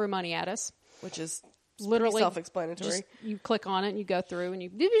says "Throw Money at Us," which is literally self-explanatory. just, you click on it, and you go through, and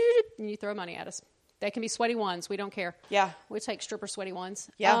you throw money at us. They can be sweaty ones. We don't care. Yeah. We take stripper sweaty ones.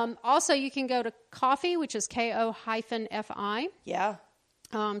 Yeah. Also, you can go to Ko-fi, which is KO-FI. Yeah.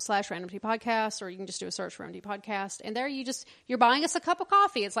 / Random Tea Podcast, or you can just do a search for Random Tea Podcast, and there you're buying us a cup of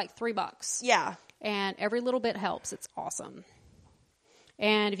coffee. It's like $3. Yeah. And every little bit helps. It's awesome.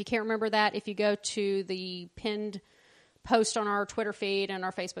 And if you can't remember that, if you go to the pinned post on our Twitter feed and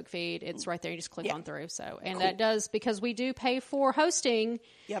our Facebook feed, it's right there. You just click on through. So, and that does, because we do pay for hosting.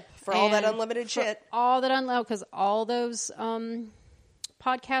 Yep. For all that unlimited shit. All that unlimited, because all those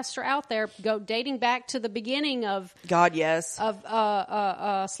podcasts are out there, dating back to the beginning of God, yes.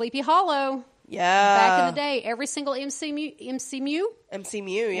 Of Sleepy Hollow. Yeah. Back in the day, every single MCU,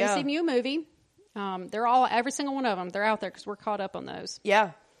 MCU movie. They're all, every single one of them, they're out there because we're caught up on those.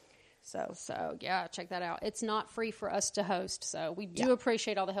 Yeah. So yeah, check that out. It's not free for us to host, so we do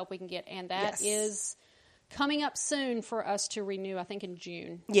appreciate all the help we can get, and that is coming up soon for us to renew. I think in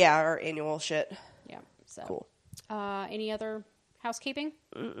June. Yeah, our annual shit. Yeah. So cool. Any other housekeeping?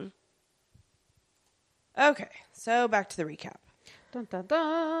 Mm-mm. Okay, so back to the recap. Dun, dun,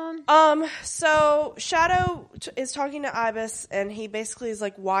 dun. So Shadow is talking to Ibis, and he basically is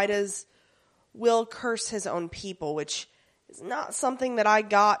like, "Why does Will curse his own people?" Which is not something that I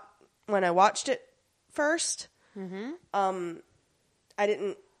got when I watched it first. Mm-hmm. I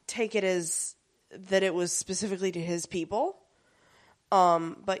didn't take it as that it was specifically to his people.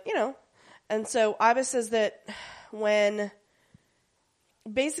 But and so Ibis says that when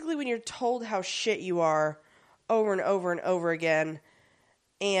you're told how shit you are over and over and over again,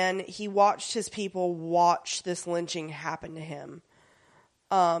 and he watched his people watch this lynching happen to him,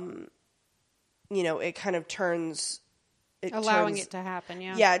 it kind of turns... Allowing it to happen,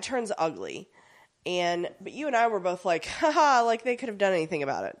 yeah. Yeah, it turns ugly. But you and I were both like, haha, like they could have done anything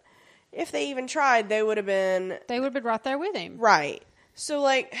about it. If they even tried, they would have been... They would have been right there with him. Right. So,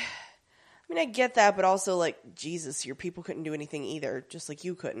 like, I mean, I get that, but also, like, Jesus, your people couldn't do anything either, just like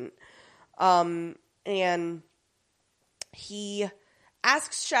you couldn't. And he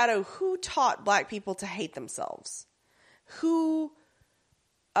asks Shadow who taught black people to hate themselves. Who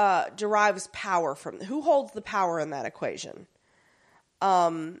derives power from... Who holds the power in that equation?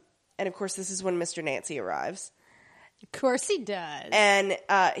 And, of course, this is when Mr. Nancy arrives. Of course he does. And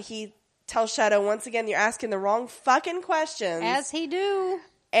he tells Shadow, once again, you're asking the wrong fucking questions. As he do.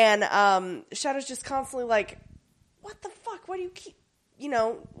 And Shadow's just constantly like, what the fuck? Why do you keep...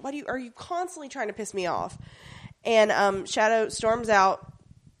 are you constantly trying to piss me off? And Shadow storms out,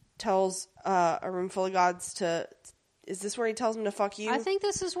 tells a room full of gods to... Is this where he tells him to fuck you? I think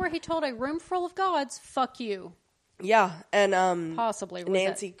this is where he told a room full of gods, fuck you. Yeah, and possibly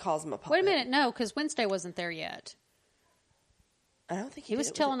Nancy calls him a puppet. Wait a minute, no, because Wednesday wasn't there yet. I don't think he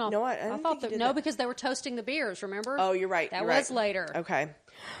was telling off. No, I thought that. No, because they were toasting the beers. Remember? Oh, you're right. That was later. Okay.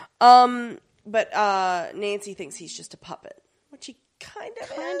 But Nancy thinks he's just a puppet, which he kind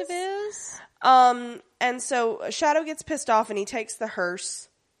of is. And so Shadow gets pissed off and he takes the hearse,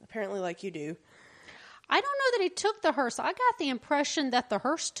 apparently like you do. I don't know that he took the hearse. I got the impression that the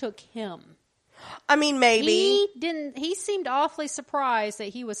hearse took him. I mean, maybe. He didn't. He seemed awfully surprised that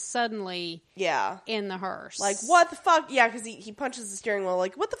he was suddenly in the hearse. Like, what the fuck? Yeah, because he punches the steering wheel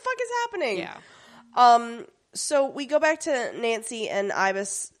like, what the fuck is happening? Yeah. So we go back to Nancy and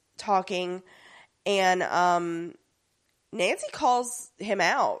Ibis talking, and Nancy calls him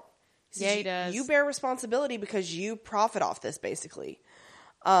out. He does. You bear responsibility because you profit off this, basically.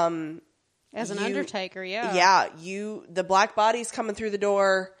 As an undertaker, yeah. Yeah, the black bodies coming through the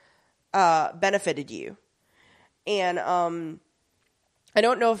door benefited you. And I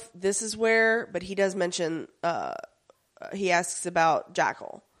don't know if this is where, but he does mention, he asks about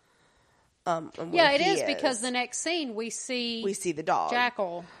Jackal. Yeah, it is, because the next scene we see the dog.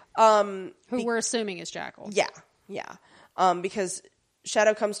 Jackal, who we're assuming is Jackal. Yeah. Because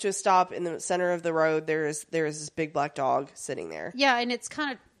Shadow comes to a stop in the center of the road. There is this big black dog sitting there. Yeah, and it's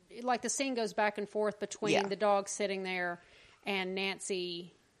kind of like the scene goes back and forth between the dog sitting there and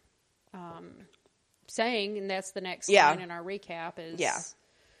Nancy saying, and that's the next line in our recap, is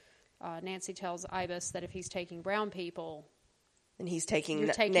Nancy tells Ibis that if he's taking brown people... And he's taking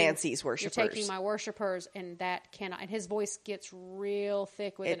Nancy's worshipers. You're taking my worshipers, and that cannot... And his voice gets real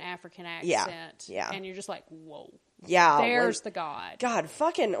thick with an African accent. Yeah. And you're just like, whoa. Yeah. There's the God. God,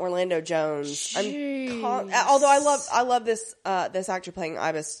 fucking Orlando Jones. Although I love this actor playing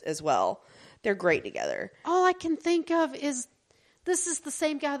Ibis as well. They're great together. All I can think of is this is the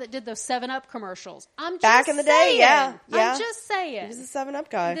same guy that did those 7-Up commercials. I'm just back in the day, yeah. I'm just saying. He was a 7-Up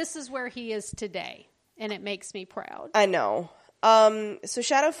guy. This is where he is today, and it makes me proud. I know. So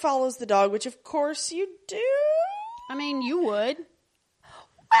Shadow follows the dog, which of course you do. I mean, you would.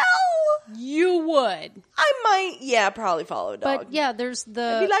 Well, you would. I might, probably follow a dog. But yeah, there's the...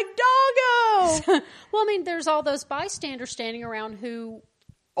 I'd be like, doggo! Well, I mean, there's all those bystanders standing around who...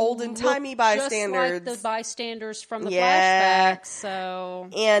 Olden-timey bystanders. Just like the bystanders from the flashbacks, so...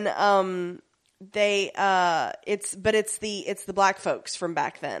 And, it's the black folks from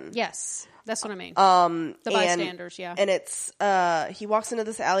back then. Yes. That's what I mean. The bystanders, yeah. And it's, he walks into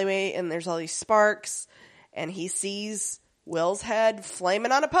this alleyway and there's all these sparks and he sees Will's head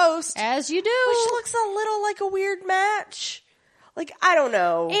flaming on a post. As you do. Which looks a little like a weird match. Like, I don't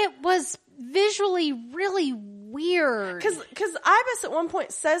know. It was visually really weird. Because Ibis at one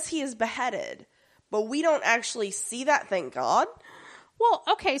point says he is beheaded, but we don't actually see that, thank God. Well,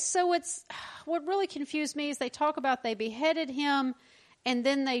 okay, so it's, what really confused me is they talk about they beheaded him, and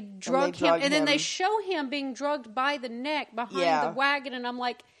then they drug him, and then they show him being drugged by the neck behind the wagon, and I'm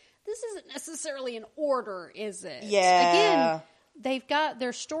like, this isn't necessarily an order, is it? Yeah. Again, they've got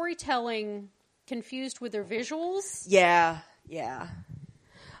their storytelling confused with their visuals. Yeah, yeah.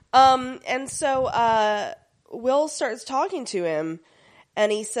 And so, Will starts talking to him,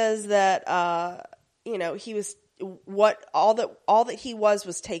 and he says that, he was, all that he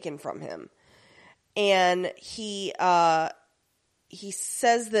was taken from him. And he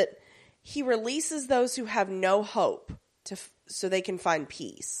says that he releases those who have no hope so they can find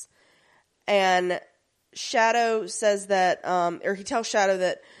peace. And Shadow says that, or he tells Shadow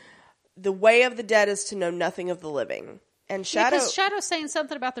that the way of the dead is to know nothing of the living. And Shadow, because Shadow's saying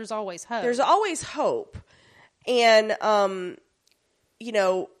something about there's always hope. There's always hope. And,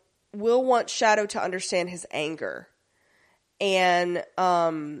 Will wants Shadow to understand his anger. And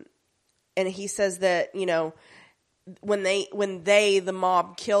he says that, when the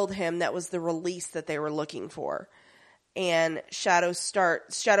mob killed him, that was the release that they were looking for. And Shadow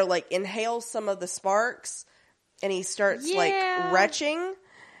like inhales some of the sparks and he starts like retching.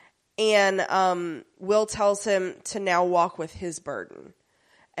 And, Will tells him to now walk with his burden.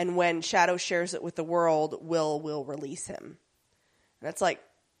 And when Shadow shares it with the world, Will release him. And it's like,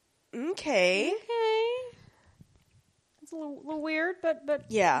 okay. It's a little weird, but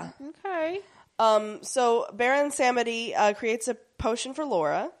yeah. Okay. So Baron Samedi creates a potion for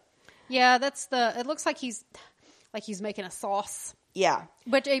Laura. Yeah, it looks like he's making a sauce. Yeah.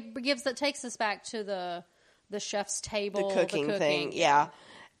 But it takes us back to the chef's table. The cooking thing, yeah.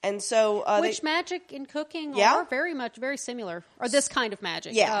 And so which magic and cooking are very similar. Or this kind of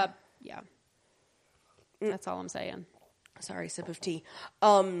magic. Yeah. That's all I'm saying. Sorry, sip of tea.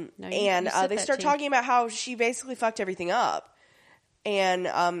 No, they start talking about how she basically fucked everything up.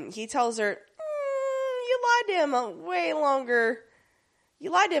 And he tells her, you lied to him way longer.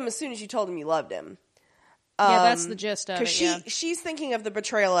 You lied to him as soon as you told him you loved him. Yeah, that's the gist of it. Because she's thinking of the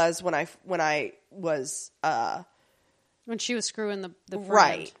betrayal as when I was when she was screwing the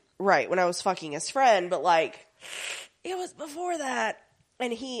friend. Right, when I was fucking his friend, but like it was before that.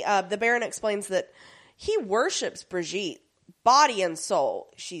 And he the Baron explains that he worships Brigitte body and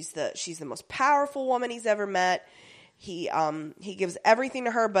soul. She's the most powerful woman he's ever met. He gives everything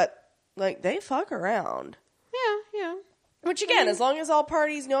to her, but like they fuck around. Yeah. Which again, as long as all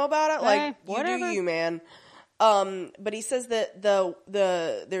parties know about it, like whatever. You do you, man. But he says that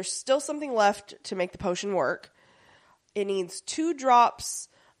there's still something left to make the potion work. It needs 2 drops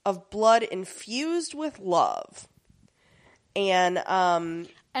of blood infused with love. And I'm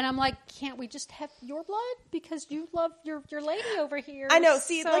like, can't we just have your blood? Because you love your lady over here. I know.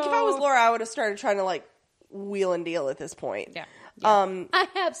 See, like if I was Laura, I would have started trying to like wheel and deal at this point. Yeah. I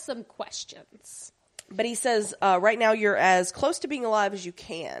have some questions. But he says, right now you're as close to being alive as you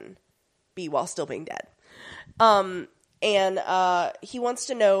can be while still being dead. And he wants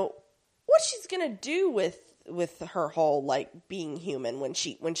to know what she's going to do with her whole, like, being human when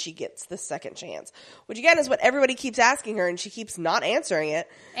she gets the second chance. Which, again, is what everybody keeps asking her, and she keeps not answering it.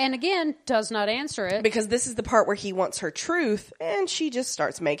 And, again, does not answer it. Because this is the part where he wants her truth, and she just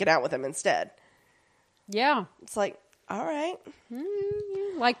starts making out with him instead. Yeah. It's like, all right.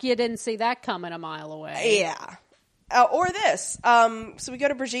 Like you didn't see that coming a mile away. Yeah. Or this. So we go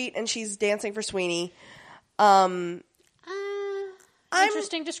to Brigitte, and she's dancing for Sweeney.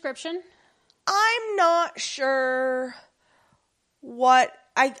 Interesting description. I'm not sure what...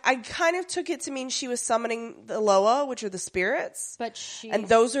 I kind of took it to mean she was summoning the Loa, which are the spirits. And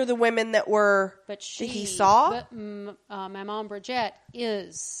those are the women that he saw. But Maman Brigitte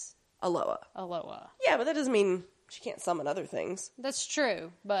is... a Loa. Yeah, but that doesn't mean she can't summon other things. That's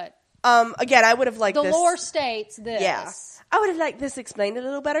true, but... again, I would have liked the this... The lore states this. Yeah. I would have liked this explained a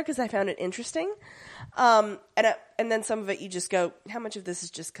little better because I found it interesting. And then some of it you just go, how much of this is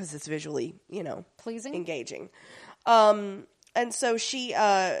just because it's visually, pleasing, engaging. And so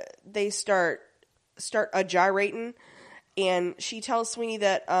they start gyrating, and she tells Sweeney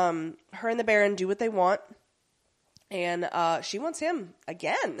that her and the Baron do what they want, and she wants him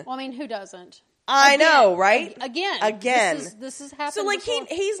again. Well, I mean, who doesn't? I know, right? Again. This has happened. So like before.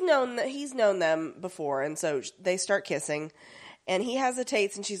 he's known them before, and so they start kissing, and he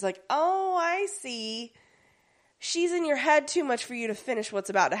hesitates, and she's like, "Oh, I see. She's in your head too much for you to finish what's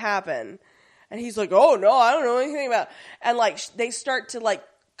about to happen." And he's like, "Oh no, I don't know anything about." And like they start to like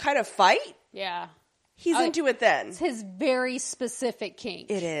kind of fight. Yeah. He's into it then. It's his very specific kink.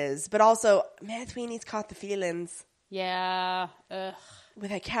 It is, but also Mad Sweeney's caught the feelings. Yeah. Ugh.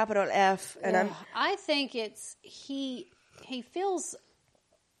 With a capital F, and I think it's he feels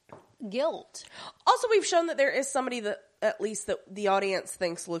guilt. Also, we've shown that there is somebody that at least that the audience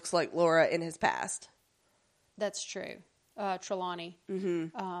thinks looks like Laura in his past. That's true. Trelawney.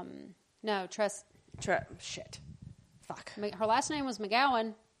 Mm-hmm. No, Shit. Fuck. Her last name was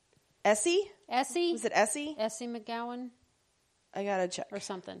McGowan. Essie? Was it Essie? Essie McGowan. I gotta check. Or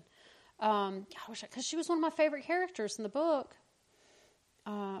something. I wish because she was one of my favorite characters in the book.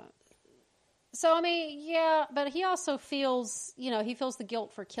 So I mean, yeah, but he also feels, he feels the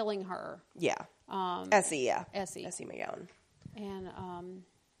guilt for killing her. Yeah. Essie, yeah. Essie McGowan. And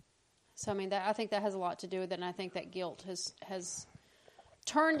so I mean, I think that has a lot to do with it, and I think that guilt has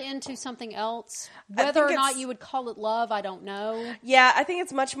turned into something else. Whether or not you would call it love, I don't know. Yeah, I think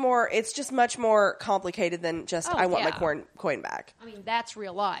it's just much more complicated than just I want my coin back. I mean, that's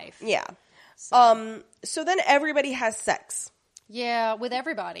real life. Yeah. So then everybody has sex. Yeah, with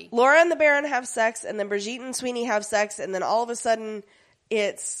everybody. Laura and the Baron have sex, and then Brigitte and Sweeney have sex, and then all of a sudden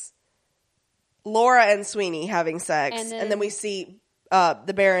it's Laura and Sweeney having sex, and then we see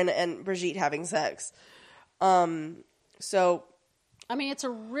the Baron and Brigitte having sex. So I mean, it's a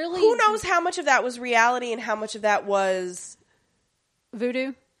really... Who knows how much of that was reality and how much of that was...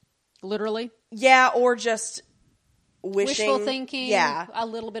 voodoo? Literally? Yeah, or just wishing. Wishful thinking. Yeah. A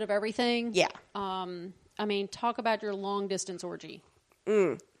little bit of everything. Yeah. I mean, talk about your long-distance orgy.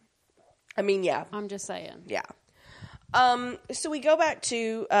 I mean, yeah. I'm just saying. Yeah. So we go back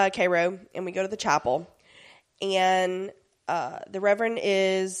to Cairo, and we go to the chapel, and the Reverend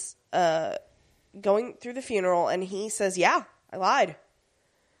is going through the funeral, and he says, yeah, I lied.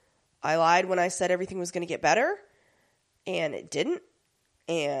 I lied when I said everything was going to get better, and it didn't.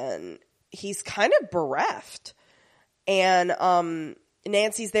 And he's kind of bereft. And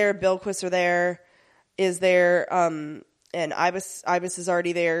Nancy's there, Bilquis is there, and Ibis is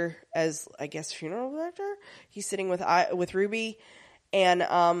already there as, I guess, funeral director. He's sitting with Ruby, and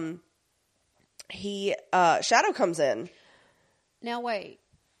Shadow comes in. Now wait,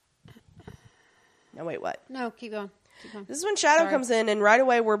 what? No, keep going. This is when Shadow comes in, and right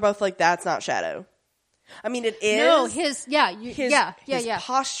away we're both like, that's not Shadow. I mean, it is. No, his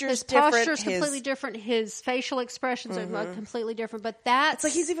posture's different. His posture's completely different. His facial expressions are completely different. But that's... It's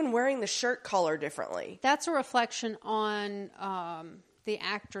like he's even wearing the shirt collar differently. That's a reflection on the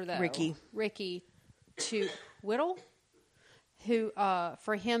actor, though. Ricky to Whittle, who,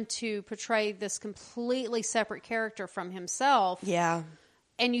 for him to portray this completely separate character from himself. Yeah.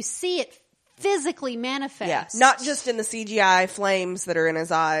 And you see it physically manifest. Yeah, not just in the CGI flames that are in his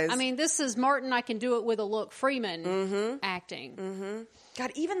eyes. I mean, this is Martin, I Can Do It With a Look Freeman acting. Mm-hmm.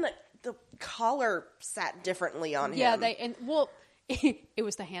 God, even the collar sat differently on him. Yeah, it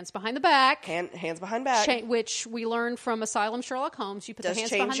was the hands behind the back. Hands behind back. Which we learned from Asylum Sherlock Holmes. You put the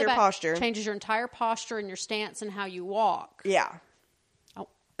hands behind the back. Posture. Changes your entire posture and your stance and how you walk. Yeah. Oh,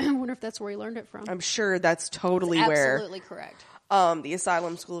 I wonder if that's where he learned it from. I'm sure that's totally absolutely correct. The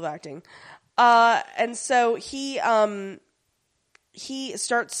Asylum School of Acting. And so he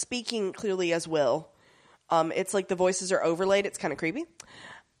starts speaking clearly as Will. It's like the voices are overlaid. It's kind of creepy.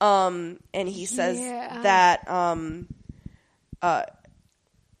 And he says that,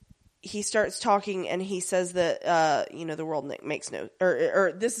 he starts talking and he says that, the world makes no,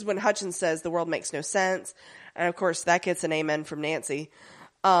 or this is when Hutchins says the world makes no sense. And of course that gets an amen from Nancy.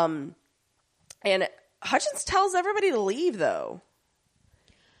 And Hutchins tells everybody to leave though.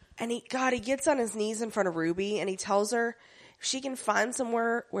 And he gets on his knees in front of Ruby and he tells her if she can find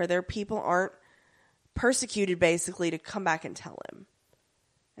somewhere where their people aren't persecuted, basically, to come back and tell him.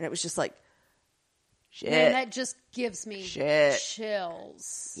 And it was just like, shit. Man, that just gives me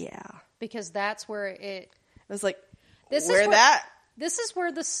chills. Yeah. Because that's where it was like, this is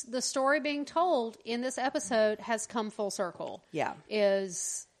where the story being told in this episode has come full circle. Yeah.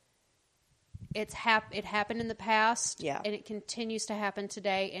 It happened in the past, and it continues to happen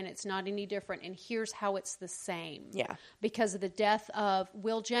today, and it's not any different. And here's how it's the same. Yeah. Because of the death of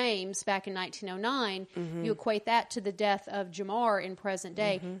Will James back in 1909, you equate that to the death of Jamar in present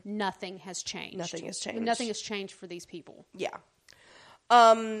day. Nothing has changed. Nothing has changed. Nothing has changed for these people. Yeah.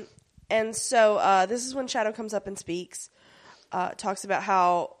 And so this is when Shadow comes up and speaks, talks about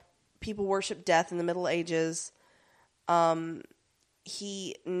how people worship death in the Middle Ages.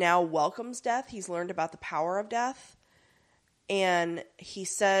 He now welcomes death. He's learned about the power of death. And he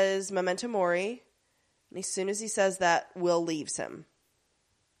says, memento mori. And as soon as he says that, Will leaves him.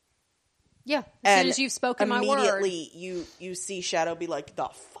 Yeah. As soon as you've spoken my word. Immediately, you see Shadow be like, the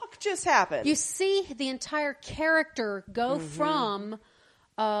fuck just happened? You see the entire character go from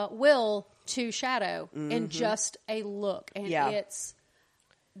Will to Shadow in just a look. And it's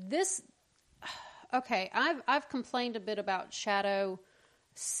this... Okay, I've complained a bit about Shadow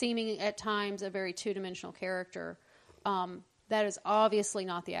seeming at times a very two-dimensional character. That is obviously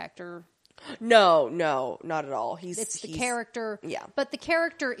not the actor. No, not at all. It's the character. Yeah. But the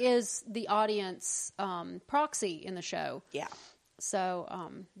character is the audience proxy in the show. Yeah. So,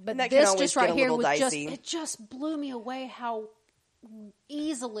 but that this just right here was dicey. it just blew me away how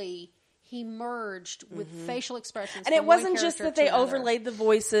easily he merged with facial expressions. And it wasn't just that they overlaid the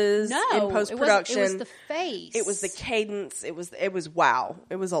voices in post-production. It was the face. It was the cadence. It was wow.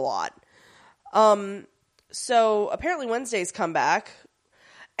 It was a lot. So apparently Wednesday's come back.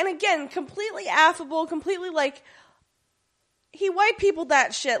 And again, completely affable, completely like, he white peopled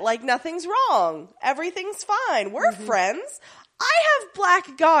that shit like nothing's wrong. Everything's fine. We're friends. I have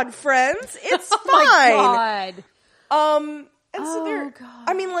black god friends. It's fine. My God. And so they're, God.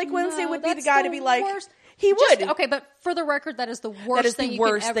 I mean, like Wednesday would be the That's guy the to be like, worst. he would. Just, okay, but for the record, that is the worst That is thing the you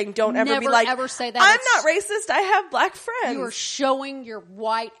worst can thing. Don't ever never, be like, ever say that. I'm not racist. I have black friends. You are showing your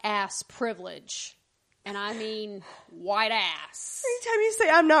white ass privilege. And I mean white ass. Anytime you say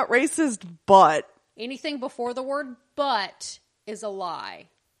I'm not racist, but. Anything before the word but is a lie.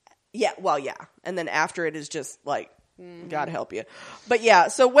 Yeah, well, yeah. And then after it is just like, God help you. But yeah,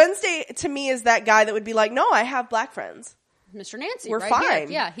 so Wednesday to me is that guy that would be like, no, I have black friends. Mr. Nancy, We're right fine. Here.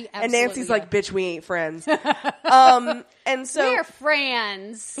 Yeah, he absolutely. And Nancy's like, bitch, we ain't friends. And so. We're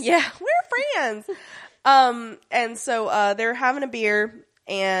friends. Yeah, we're friends. And so they're having a beer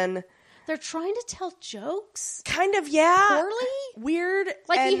and. They're trying to tell jokes. Kind of, yeah. Poorly? Weird.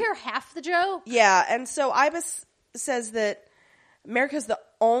 Like and, you hear half the joke. Yeah, and so Ibis says that America's the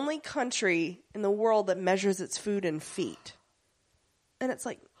only country in the world that measures its food in feet. And it's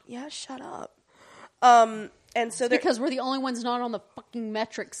like, yeah, shut up. And so because we're the only ones not on the fucking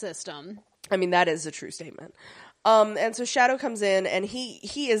metric system. I mean, that is a true statement. And so Shadow comes in and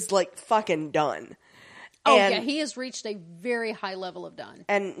he is like fucking done. Oh, and, yeah, he has reached a very high level of done.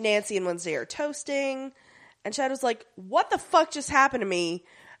 And Nancy and Wednesday are toasting. And Shadow's like, what the fuck just happened to me?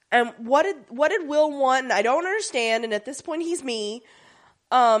 And what did Will want? And I don't understand. And at this point, he's me.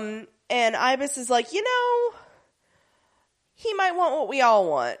 And Ibis is like, you know, he might want what we all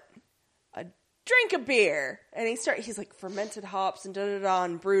want. A drink of beer. And he's like, fermented hops and da-da-da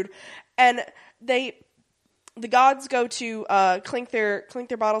and brewed. And the gods go to clink their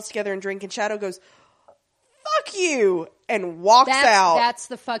bottles together and drink. And Shadow goes, fuck you, and walks out. That's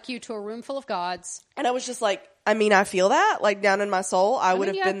the fuck you to a room full of gods. And I was just like, I mean, I feel that, like, down in my soul. I would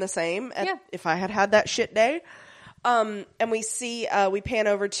have been the same if I had that shit day. And we see, we pan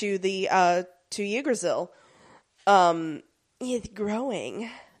over to the, to Yggdrasil. It's growing.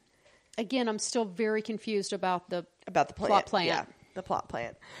 Again, I'm still very confused about the plot plan. Yeah, the plot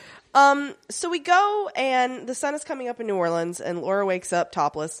plan. So we go, and the sun is coming up in New Orleans, and Laura wakes up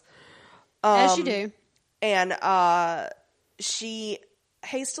topless. As you do. And she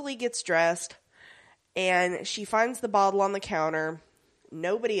hastily gets dressed, and she finds the bottle on the counter.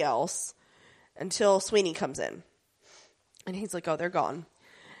 Nobody else until Sweeney comes in. And he's like, oh, they're gone.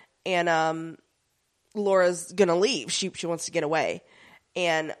 And Laura's going to leave. She wants to get away.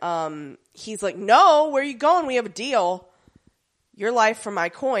 And he's like, no, where are you going? We have a deal. Your life for my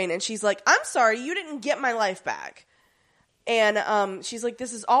coin. And she's like, I'm sorry, you didn't get my life back. And she's like,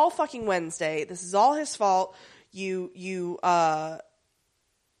 this is all fucking Wednesday. This is all his fault. You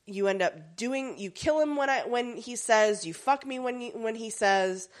end up you kill him when he says, you fuck me when he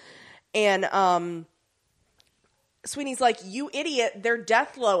says. And Sweeney's like, you idiot, they're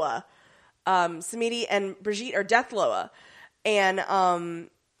Death Loa. Samedi and Brigitte are Death Loa. And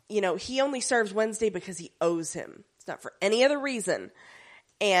he only serves Wednesday because he owes him. It's not for any other reason.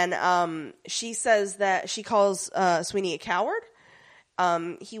 And she says that she calls Sweeney a coward.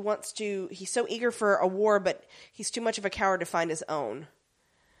 He's so eager for a war, but he's too much of a coward to find his own.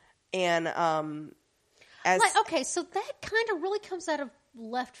 And okay, so that kind of really comes out of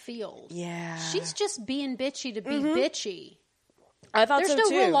left field. Yeah. She's just being bitchy to be bitchy. I thought so too.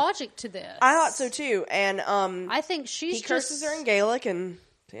 There's no real logic to this. I thought so too. And I think he curses her in Gaelic and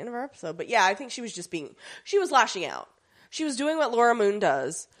the end of our episode. But yeah, I think she was lashing out. She was doing what Laura Moon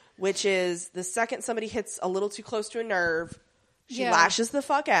does, which is the second somebody hits a little too close to a nerve, She lashes the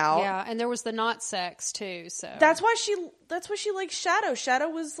fuck out. Yeah, and there was the not sex too, so. That's why she liked Shadow. Shadow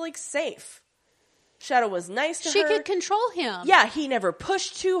was like safe. Shadow was nice to her. She could control him. Yeah, he never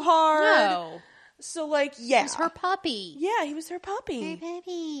pushed too hard. No. So like, yeah. He was her puppy. Yeah, he was her puppy. Her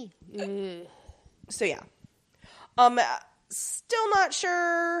puppy. Ugh. So yeah. Still not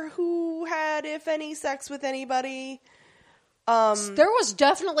sure who had, if any, sex with anybody. There was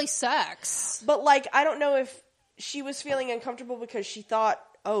definitely sex. But like, I don't know if she was feeling uncomfortable because she thought,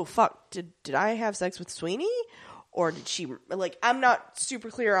 oh fuck, did I have sex with Sweeney? Or did she, like, I'm not super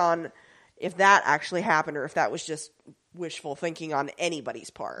clear on if that actually happened or if that was just wishful thinking on anybody's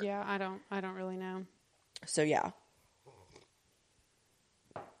part. Yeah, I don't really know. So yeah.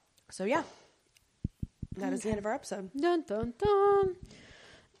 That is the end of our episode. Dun, dun, dun.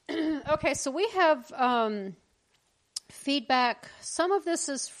 Okay, so we have feedback. Some of this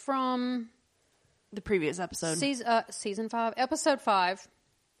is from The previous episode. season 5, episode 5,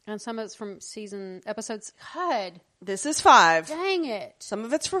 and some of it's from episodes. God, This is 5. dang it! Some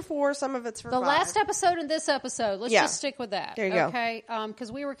of it's for 4, some of it's for 5. The last episode and this episode. Let's Yeah. just stick with that. There you go. Okay,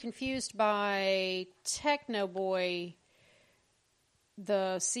 because we were confused by Techno Boy,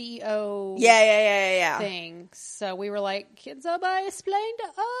 the CEO. Yeah. Thing. So we were like, can somebody explain to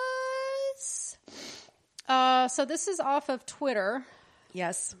us? So this is off of Twitter.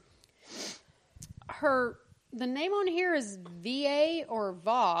 Yes. The name on here is VA or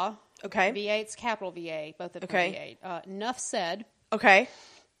VA. Okay. VA, it's capital VA, both of them Okay. VA. Enough said. Okay.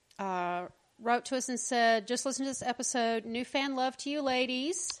 Wrote to us and said, just listen to this episode. New fan love to you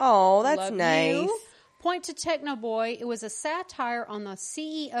ladies. Oh, that's Love nice. you. Point to Techno Boy. It was a satire on the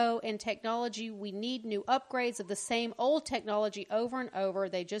CEO and technology. We need new upgrades of the same old technology over and over.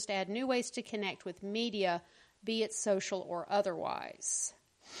 They just add new ways to connect with media, be it social or otherwise.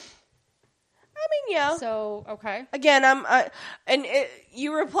 I mean, yeah. So, okay. Again,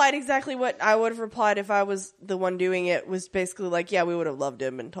 you replied exactly what I would have replied if I was the one doing it. Was basically like, yeah, we would have loved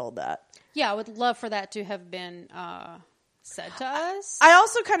him and told that. Yeah, I would love for that to have been said to us. I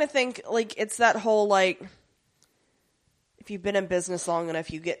also kind of think like it's that whole like, if you've been in business long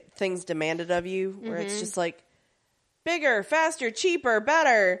enough, you get things demanded of you where it's just like bigger, faster, cheaper,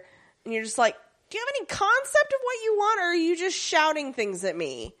 better, and you're just like, do you have any concept of what you want, or are you just shouting things at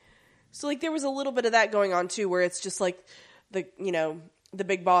me? So like there was a little bit of that going on too, where it's just like the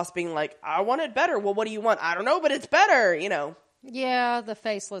big boss being like, I want it better. Well, what do you want? I don't know, but it's better, Yeah, the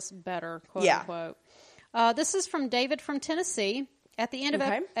faceless better, quote unquote. This is from David from Tennessee. At the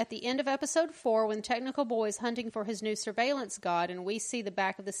end of episode 4, when Technical Boy is hunting for his new surveillance god and we see the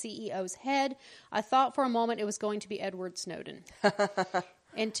back of the CEO's head, I thought for a moment it was going to be Edward Snowden.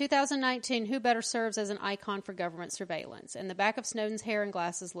 In 2019, who better serves as an icon for government surveillance? And the back of Snowden's hair and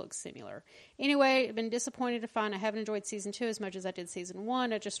glasses looks similar. Anyway, I've been disappointed to find I haven't enjoyed season 2 as much as I did season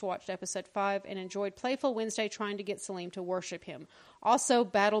 1. I just watched episode 5 and enjoyed Playful Wednesday trying to get Salim to worship him. Also,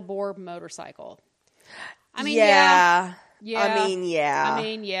 Battle Boar motorcycle. I mean, yeah. I mean,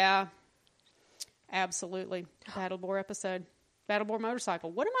 yeah. Absolutely. Battle Boar episode. Battle Boar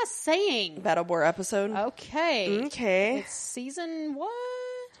motorcycle. What am I saying? Battle Boar episode. Okay. It's season what?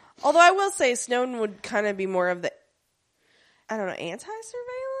 Although I will say Snowden would kind of be more of the, I don't know,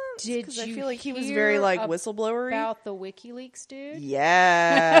 anti-surveillance? Did you I feel like he was very like whistleblower-y. About the WikiLeaks dude?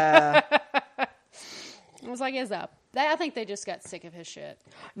 Yeah. I was like, is up. I think they just got sick of his shit.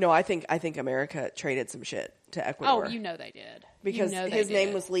 No, I think America traded some shit to Ecuador. Oh, you know they did. Because his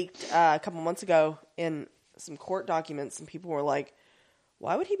name was leaked a couple months ago in some court documents, and people were like,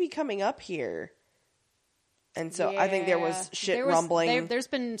 why would he be coming up here? And so I think there was rumbling. There's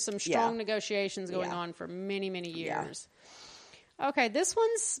been some strong negotiations going on for many, many years. Yeah. Okay, this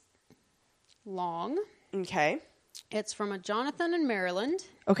one's long. Okay. It's from a Jonathan in Maryland.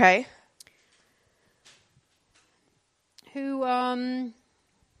 Okay. Who, are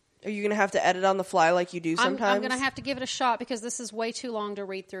you going to have to edit on the fly like you do sometimes? I'm going to have to give it a shot because this is way too long to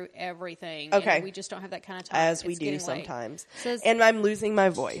read through everything. Okay. And we just don't have that kind of time. As we do sometimes. Says, and I'm losing my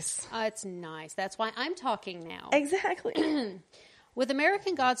voice. It's nice. That's why I'm talking now. Exactly. With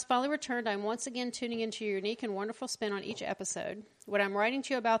American Gods finally returned, I'm once again tuning into your unique and wonderful spin on each episode. What I'm writing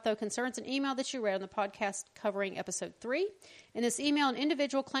to you about, though, concerns an email that you read on the podcast covering episode 3. In this email, an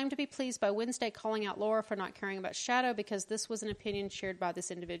individual claimed to be pleased by Wednesday calling out Laura for not caring about Shadow because this was an opinion shared by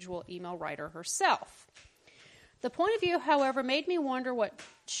this individual email writer herself. The point of view, however, made me wonder what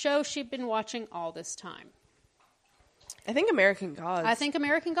show she'd been watching all this time. I think American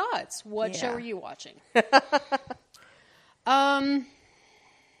Gods. What show are you watching?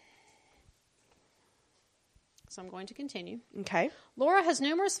 So I'm going to continue. Okay. Laura has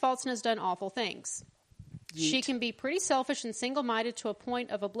numerous faults and has done awful things. She can be pretty selfish and single-minded to a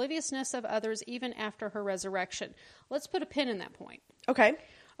point of obliviousness of others even after her resurrection. Let's put a pin in that point. Okay.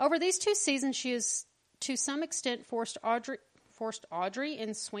 Over these 2 seasons, she has, to some extent, forced Audrey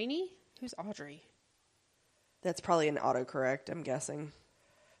and Sweeney. Who's Audrey? That's probably an autocorrect, I'm guessing.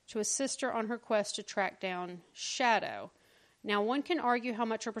 To assist her on her quest to track down Shadow. Now, one can argue how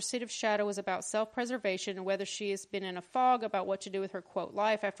much her pursuit of Shadow was about self-preservation and whether she has been in a fog about what to do with her, quote,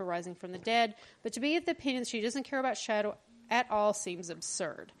 life after rising from the dead. But to be of the opinion she doesn't care about Shadow at all seems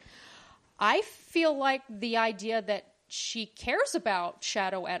absurd. I feel like the idea that she cares about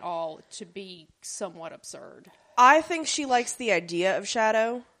Shadow at all to be somewhat absurd. I think she likes the idea of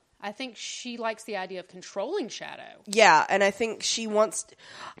Shadow. I think she likes the idea of controlling Shadow. Yeah, and I think she wants...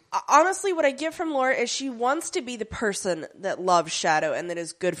 Honestly, what I get from Laura is she wants to be the person that loves Shadow and that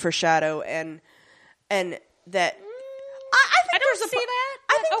is good for Shadow and that... I think there's a, see that.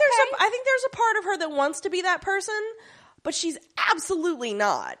 I think there's a part of her that wants to be that person, but she's absolutely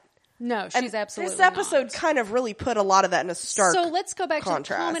not. No, she's absolutely This episode kind of really put a lot of that in a stark So let's go back contrast.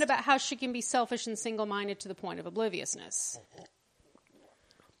 to the comment about how she can be selfish and single-minded to the point of obliviousness.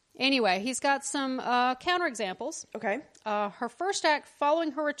 Anyway, he's got some counterexamples. Okay. Her first act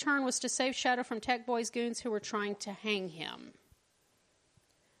following her return was to save Shadow from Tech Boy's goons who were trying to hang him.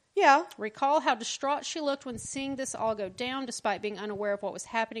 Yeah. Recall how distraught she looked when seeing this all go down, despite being unaware of what was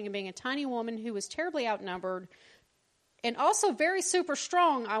happening and being a tiny woman who was terribly outnumbered and also very super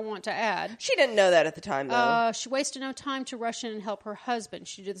strong, I want to add. She didn't know that at the time, though. She wasted no time to rush in and help her husband.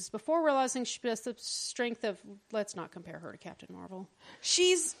 She did this before realizing she possessed the strength of... Let's not compare her to Captain Marvel.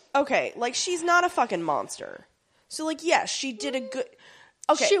 She's... Okay, like, she's not a fucking monster. So, like, yes, she did a good...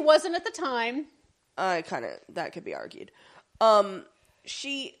 Okay. She wasn't at the time. That could be argued.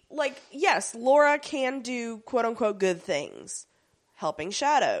 She, like, yes, Laura can do quote-unquote good things. Helping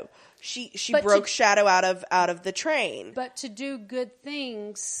Shadow. She broke Shadow out of the train. But to do good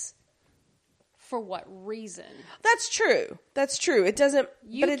things, for what reason? That's true. It doesn't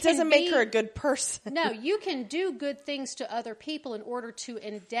make her a good person. No, you can do good things to other people in order to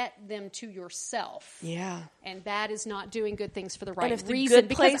indebt them to yourself. Yeah. And that is not doing good things for the right if the reason. good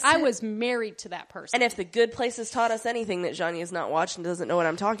Because place I was married to that person. And if The Good Place has taught us anything that Johnny has not watched and doesn't know what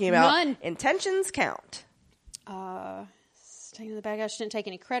I'm talking about, None. Intentions count. Taking the bad guy, she didn't take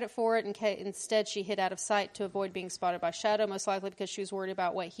any credit for it. Instead, she hid out of sight to avoid being spotted by Shadow, most likely because she was worried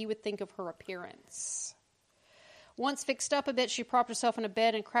about what he would think of her appearance. Once fixed up a bit, she propped herself in a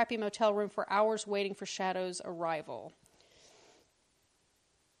bed in a crappy motel room for hours waiting for Shadow's arrival.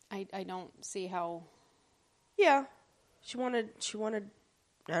 I don't see how... Yeah. She wanted...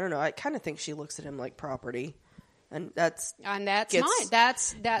 I don't know. I kind of think she looks at him like property. And that's fine.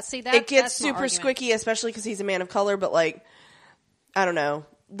 It gets super squicky, especially because he's a man of color, but like... I don't know.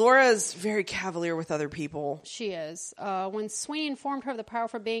 Laura's very cavalier with other people. She is. When Sweeney informed her of the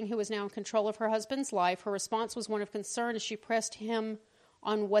powerful being who was now in control of her husband's life, her response was one of concern as she pressed him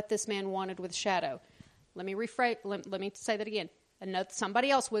on what this man wanted with Shadow. Let me rephrase. Let me say that again.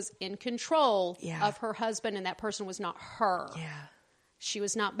 Somebody else was in control of her husband, and that person was not her. Yeah. She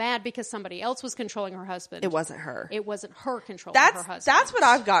was not mad because somebody else was controlling her husband. It wasn't her. It wasn't her controlling her husband. That's what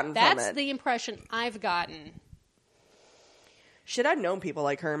I've gotten from it. That's the impression I've gotten. Shit, I've known people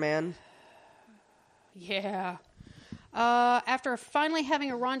like her, man. Yeah. After finally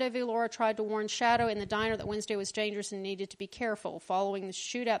having a rendezvous, Laura tried to warn Shadow in the diner that Wednesday was dangerous and needed to be careful. Following the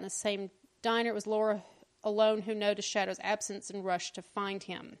shootout in the same diner, it was Laura alone who noticed Shadow's absence and rushed to find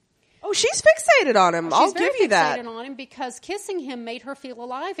him. Oh, she's fixated on him. I'll give you that. She's very fixated on him because kissing him made her feel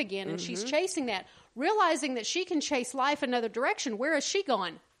alive again, and she's chasing that, realizing that she can chase life another direction. Where has she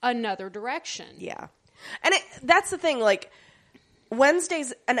gone? Another direction. Yeah. And that's the thing, like...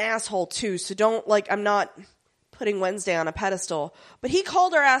 Wednesday's an asshole too, so don't, like, I'm not putting Wednesday on a pedestal, but he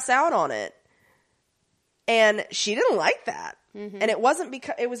called her ass out on it, and she didn't like that, and it wasn't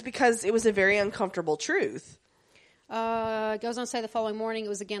because, it was because it was a very uncomfortable truth. Goes on to say the following morning, it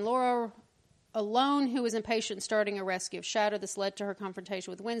was again Laura alone who was impatient in starting a rescue of Shadow. This led to her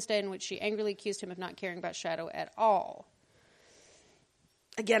confrontation with Wednesday, in which she angrily accused him of not caring about Shadow at all.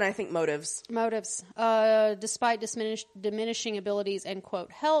 Again, I think motives. Despite diminishing abilities and, quote,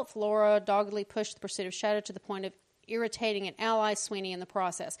 health, Laura doggedly pushed the pursuit of Shadow to the point of irritating an ally, Sweeney, in the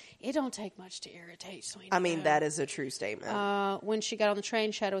process. It don't take much to irritate Sweeney. I mean, that is a true statement. When she got on the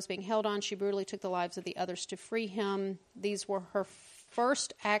train, Shadow was being held on. She brutally took the lives of the others to free him. These were her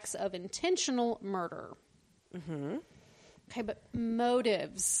first acts of intentional murder. Mm-hmm. Okay, but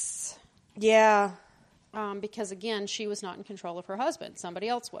motives. Yeah. Because, again, she was not in control of her husband. Somebody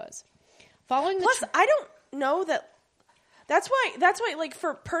else was. Plus, I don't know that That's why, like,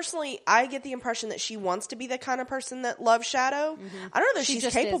 for personally, I get the impression that she wants to be the kind of person that loves Shadow. I don't know that she's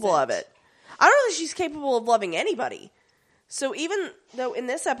capable of it. I don't know that she's capable of loving anybody. So even though in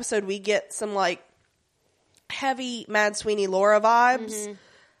this episode we get some, like, heavy Mad Sweeney Laura vibes,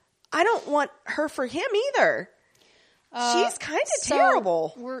 I don't want her for him either. She's kind of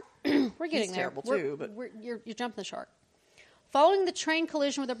terrible. We're getting He's there. terrible too, but You're jumping the shark. Following the train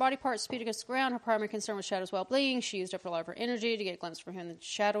collision with her body parts spewed against the ground, her primary concern was Shadow's well-being. She used up a lot of her energy to get a glimpse from him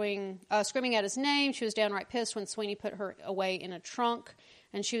screaming out his name. She was downright pissed when Sweeney put her away in a trunk,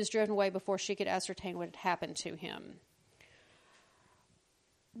 and she was driven away before she could ascertain what had happened to him.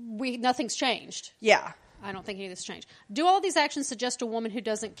 Nothing's changed. Yeah. I don't think any of this changed. Do all these actions suggest a woman who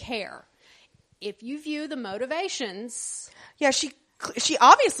doesn't care? If you view the motivations... Yeah, she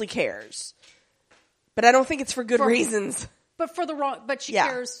obviously cares. But I don't think it's for good reasons. But for the wrong... But she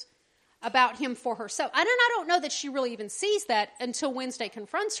cares about him for herself. I don't know that she really even sees that until Wednesday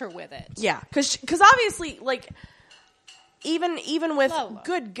confronts her with it. Yeah, because obviously, like, even with... Lola.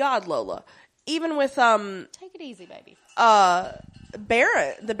 Good God, Lola. Even with... Take it easy, baby.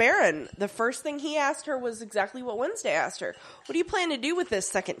 the Baron, the first thing he asked her was exactly what Wednesday asked her. What do you plan to do with this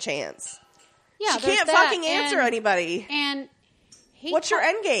second chance? Yeah, she can't fucking answer anybody. And what's your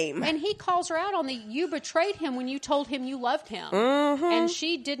end game? And he calls her out on you betrayed him when you told him you loved him. Mm-hmm. And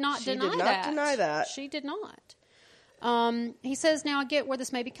she did not deny that. She did not. He says, now I get where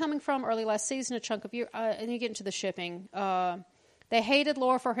this may be coming from. Early last season, a chunk of year, and you get into the shipping. They hated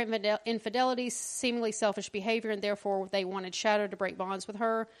Laura for her infidelity, seemingly selfish behavior, and therefore they wanted Shadow to break bonds with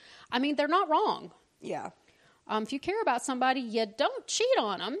her. I mean, they're not wrong. Yeah. If you care about somebody, you don't cheat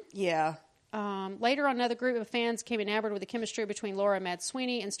on them. Yeah. Later on, another group of fans became enamored with the chemistry between Laura and Mad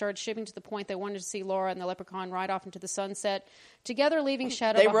Sweeney and started shipping to the point they wanted to see Laura and the Leprechaun ride off into the sunset, together leaving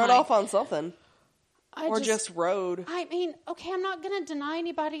Shadow behind. They rode off on something. Just rode. I mean, okay, I'm not going to deny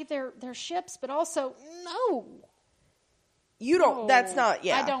anybody their ships, but also, no. You don't, that's not,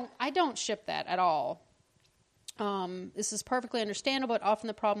 I don't ship that at all. This is perfectly understandable, but often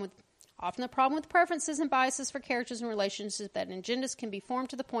the problem with preferences and biases for characters and relationships is that an agenda can be formed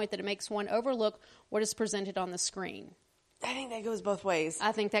to the point that it makes one overlook what is presented on the screen. I think that goes both ways.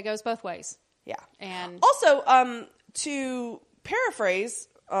 Yeah. And also, to paraphrase,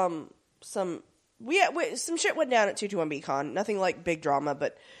 some shit went down at 221BCon. Nothing like big drama,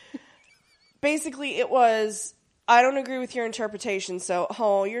 but basically it was, I don't agree with your interpretation, so,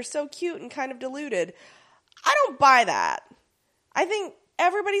 you're so cute and kind of deluded. I don't buy that. I think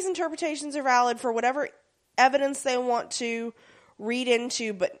everybody's interpretations are valid for whatever evidence they want to read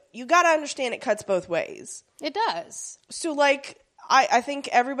into, but you gotta understand it cuts both ways. It does. So, like, I think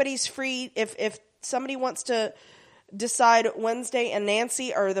everybody's free, if somebody wants to decide Wednesday and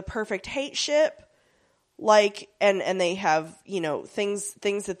Nancy are the perfect hate ship, like, and they have, things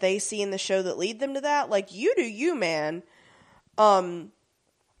that they see in the show that lead them to that, like, you do you, man. And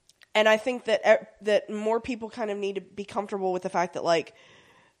I think that more people kind of need to be comfortable with the fact that, like,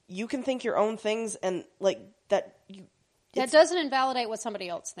 you can think your own things and, like, that doesn't invalidate what somebody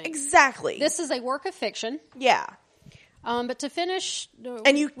else thinks. Exactly. This is a work of fiction. Yeah. But to finish...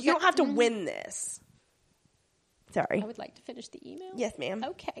 And you don't have to win this. Sorry. I would like to finish the email. Yes, ma'am.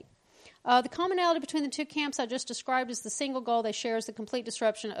 Okay. The commonality between the two camps I just described is the single goal they share is the complete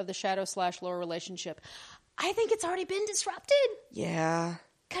disruption of the Shadow/Laura relationship. I think it's already been disrupted. Yeah.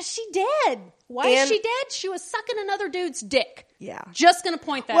 Because she did. Why is she dead? She was sucking another dude's dick. Yeah. Just going to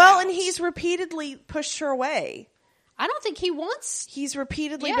point that out. Well, and he's repeatedly pushed her away. I don't think he wants... He's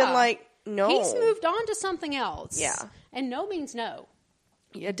repeatedly been like, no. He's moved on to something else. Yeah. And no means no.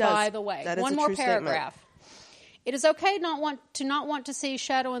 It does. By the way. That is one a more true paragraph. Statement. It is okay not want to see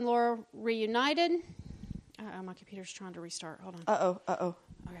Shadow and Laura reunited. My computer's trying to restart. Hold on. Uh-oh.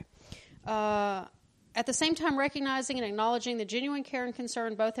 Okay. At the same time, recognizing and acknowledging the genuine care and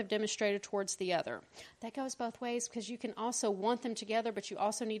concern both have demonstrated towards the other. That goes both ways because you can also want them together, but you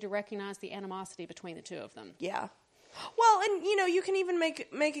also need to recognize the animosity between the two of them. Yeah. Well, and, you can even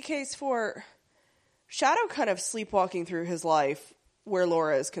make a case for Shadow kind of sleepwalking through his life where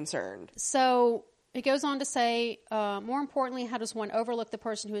Laura is concerned. So... It goes on to say, more importantly, how does one overlook the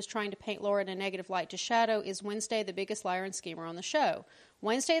person who is trying to paint Laura in a negative light to Shadow? Is Wednesday the biggest liar and schemer on the show?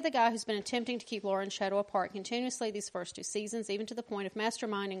 Wednesday, the guy who's been attempting to keep Laura and Shadow apart continuously these first 2 seasons, even to the point of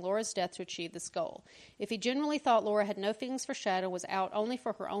masterminding Laura's death to achieve this goal. If he genuinely thought Laura had no feelings for Shadow, was out only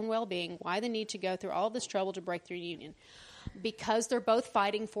for her own well-being, why the need to go through all this trouble to break their union? Because they're both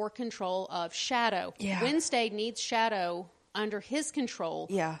fighting for control of Shadow. Yeah. Wednesday needs Shadow under his control.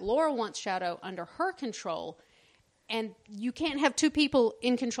 Yeah. Laura wants Shadow under her control. And you can't have two people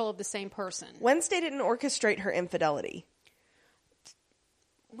in control of the same person. Wednesday didn't orchestrate her infidelity.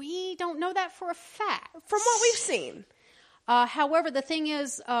 We don't know that for a fact. From what we've seen. However, the thing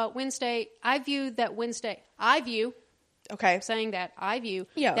is, Wednesday, I view that Wednesday and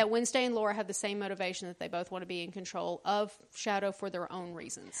Laura have the same motivation, that they both want to be in control of Shadow for their own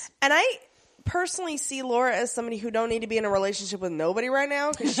reasons. And I personally see Laura as somebody who don't need to be in a relationship with nobody right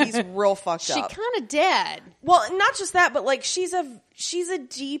now, because she's real fucked up. She's kind of dead. Well, not just that, but like she's a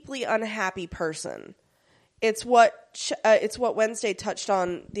deeply unhappy person. It's what Wednesday touched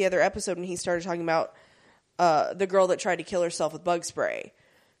on the other episode when he started talking about the girl that tried to kill herself with bug spray.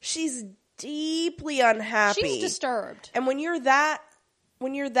 She's deeply unhappy. She's disturbed. And when you're that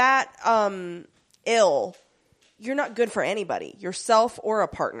ill, you're not good for anybody, yourself or a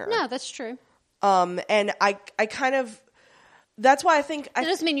partner. No, that's true. And I kind of, that's why I think that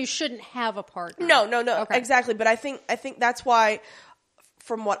doesn't mean you shouldn't have a partner. No, okay. Exactly. But I think that's why,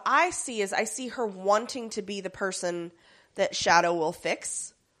 from what I see, is I see her wanting to be the person that Shadow will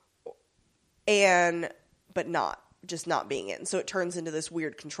fix, but just not being it. And so it turns into this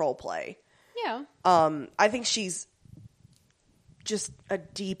weird control play. Yeah. I think she's just a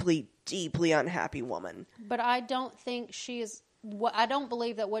deeply, deeply unhappy woman. But I don't think she is. I don't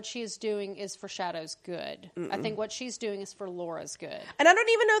believe that what she is doing is for Shadow's good. I think what she's doing is for Laura's good. And I don't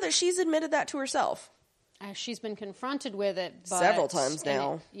even know that she's admitted that to herself. She's been confronted with it several times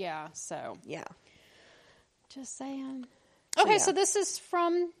now. So. Yeah. Just saying. Okay, so this is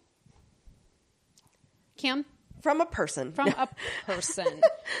from Kim. From a person.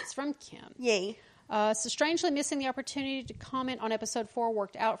 It's from Kim. Yay. So strangely missing the opportunity to comment on episode 4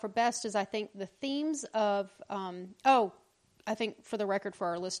 worked out for best, as I think the themes of... I think for the record for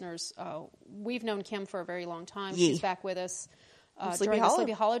our listeners, we've known Kim for a very long time. She's back with us during the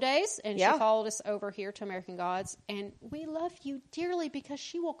Sleepy Hollow days, and she followed us over here to American Gods. And we love you dearly because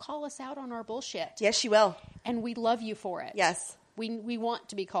she will call us out on our bullshit. Yes, she will. And we love you for it. Yes. We want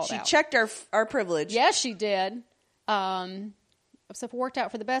to be called out. She checked our privilege. Yes, she did. So if it worked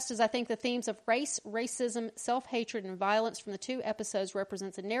out for the best, is I think the themes of race, racism, self-hatred, and violence from the 2 episodes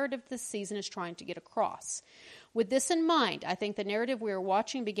represents a narrative this season is trying to get across. With this in mind, I think the narrative we were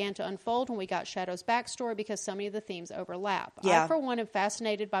watching began to unfold when we got Shadow's backstory because so many of the themes overlap. Yeah. I, for one, am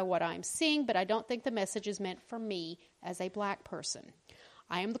fascinated by what I'm seeing, but I don't think the message is meant for me as a black person.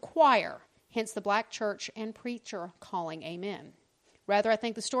 I am the choir, hence the black church and preacher calling amen. Rather, I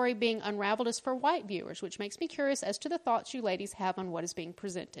think the story being unraveled is for white viewers, which makes me curious as to the thoughts you ladies have on what is being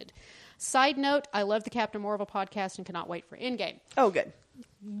presented. Side note, I love the Captain Marvel podcast and cannot wait for Endgame. Oh, good.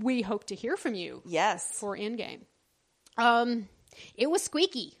 We hope to hear from you. Yes. For Endgame. It was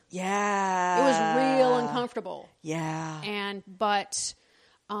squeaky. Yeah. It was real uncomfortable. Yeah. But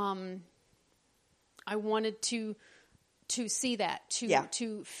I wanted to see that,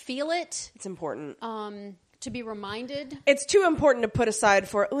 to feel it. It's important. To be reminded. It's too important to put aside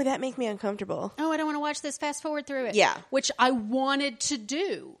for, that make me uncomfortable. Oh, I don't want to watch this. Fast forward through it. Yeah. Which I wanted to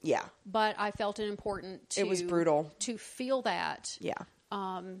do. Yeah. But I felt it important to... It was brutal. To feel that. Yeah.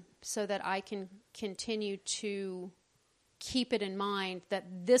 So that I can continue to keep it in mind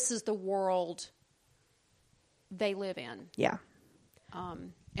that this is the world they live in. Yeah.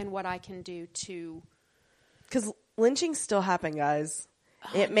 And what I can do to... Because lynchings still happen, guys.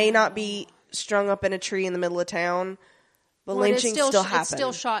 It may not be strung up in a tree in the middle of town, but lynchings still happen. It's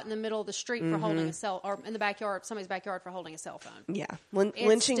still shot in the middle of the street for holding a cell, or in the backyard, somebody's backyard for holding a cell phone. Yeah.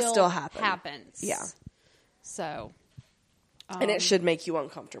 Lynching still happens. Yeah. So. And it should make you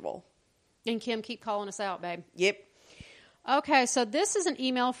uncomfortable. And Kim, keep calling us out, babe. Yep. Okay, so this is an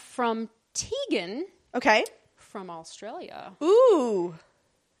email from Tegan. Okay. From Australia. Ooh.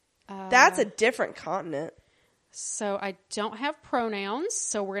 That's a different continent. So I don't have pronouns,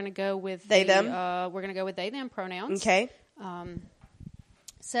 so we're going to go with they, them. We're going to go with they, them pronouns. Okay.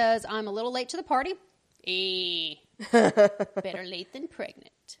 Says, I'm a little late to the party. Better late than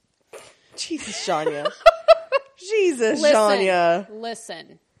pregnant. Jesus, Shania. Shania.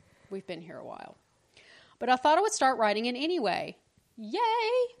 Listen, we've been here a while. But I thought I would start writing in anyway. Yay!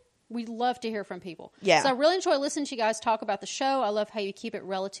 We love to hear from people. Yeah. So I really enjoy listening to you guys talk about the show. I love how you keep it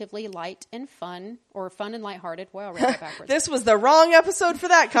relatively light and fun, or fun and lighthearted. Well, I read that backwards. This was the wrong episode for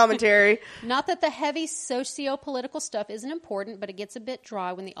that commentary. Not that the heavy socio-political stuff isn't important, but it gets a bit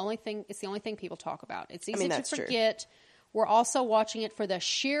dry when it's the only thing people talk about. It's easy to forget. True. We're also watching it for the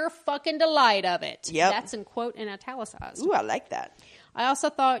sheer fucking delight of it. Yep. That's in quote and italicized. Ooh, I like that. I also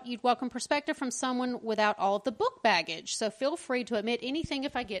thought you'd welcome perspective from someone without all of the book baggage, so feel free to admit anything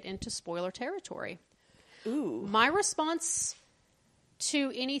if I get into spoiler territory. Ooh. My response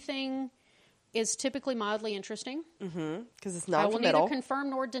to anything is typically mildly interesting. Mm-hmm. Because it's not I will neither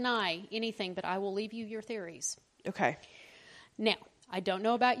confirm nor deny anything, but I will leave you your theories. Okay. Now, I don't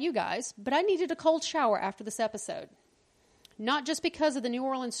know about you guys, but I needed a cold shower after this episode. Not just because of the New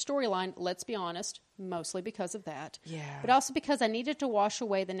Orleans storyline, let's be honest, mostly because of that. Yeah. But also because I needed to wash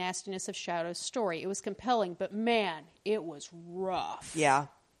away the nastiness of Shadow's story. It was compelling, but man, it was rough. Yeah.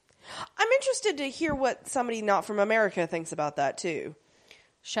 I'm interested to hear what somebody not from America thinks about that, too.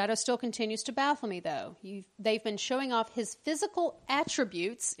 Shadow still continues to baffle me, though. They've been showing off his physical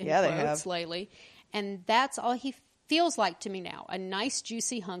attributes, in Yeah, they quotes, have. lately, and that's all he feels like to me now, a nice,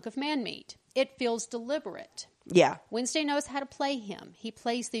 juicy hunk of man meat. It feels deliberate. Yeah. Wednesday knows how to play him. He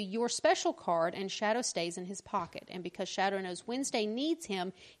plays the Your Special card, and Shadow stays in his pocket. And because Shadow knows Wednesday needs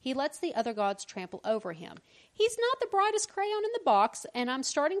him, he lets the other gods trample over him. He's not the brightest crayon in the box, and I'm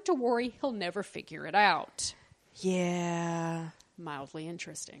starting to worry he'll never figure it out. Yeah. Mildly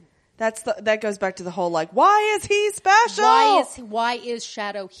interesting. That goes back to the whole, like, why is he special? Why is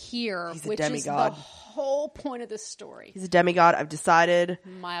Shadow here? He's a which demigod. is the whole point of this story. He's a demigod. I've decided.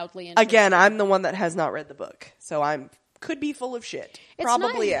 Mildly interesting. Again, I'm the one that has not read the book, so could be full of shit.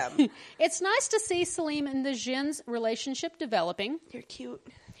 Probably am. It's nice to see Salim and the Jin's relationship developing. You're cute.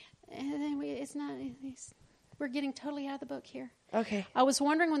 And then we're getting totally out of the book here. Okay. I was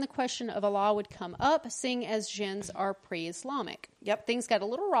wondering when the question of Allah would come up, seeing as Jinns are pre-Islamic. Yep. Things got a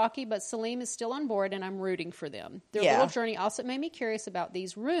little rocky, but Salim is still on board, and I'm rooting for them. Their Yeah. little journey also made me curious about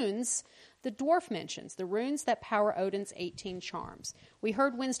these runes the dwarf mentions, the runes that power Odin's 18 charms. We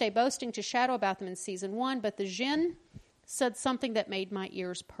heard Wednesday boasting to Shadow about them in Season 1, but the Jinn said something that made my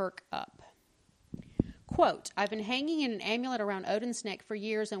ears perk up. Quote, I've been hanging in an amulet around Odin's neck for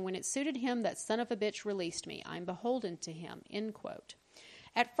years, and when it suited him, that son of a bitch released me. I'm beholden to him, end quote.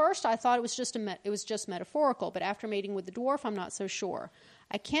 At first, I thought it was just metaphorical, but after meeting with the dwarf, I'm not so sure.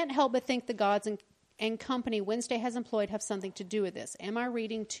 I can't help but think the gods and company Wednesday has employed have something to do with this. Am I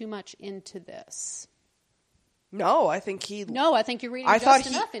reading too much into this? No, I think you're reading just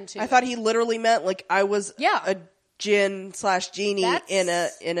enough into it. I thought he literally meant, like, I was a Jinn/genie in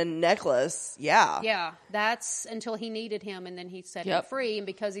a necklace. Yeah. Yeah. That's until he needed him, and then he set him free, and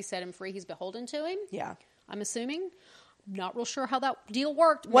because he set him free, he's beholden to him. Yeah. I'm assuming. Not real sure how that deal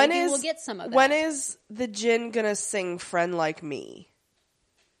worked. Maybe we'll get some of that. When is the Jinn gonna sing Friend Like Me?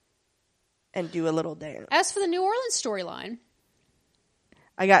 And do a little dance. As for the New Orleans storyline,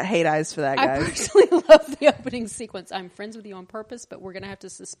 I got hate eyes for that, guys. I personally love the opening sequence. I'm friends with you on purpose, but we're going to have to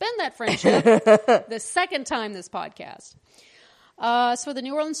suspend that friendship the second time this podcast. As for the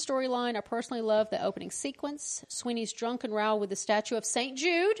New Orleans storyline, I personally love the opening sequence. Sweeney's drunken row with the statue of St.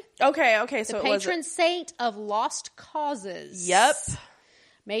 Jude. Okay, so the patron saint of lost causes. Yep.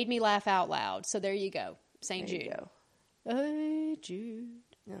 Made me laugh out loud. So there you go. St. Jude. You go. Hey, Jude.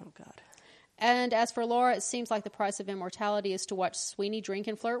 Oh, God. And as for Laura, it seems like the price of immortality is to watch Sweeney drink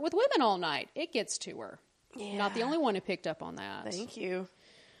and flirt with women all night. It gets to her. Yeah. Not the only one who picked up on that. Thank you.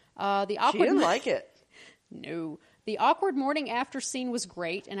 The awkward She didn't like it. No. The awkward morning after scene was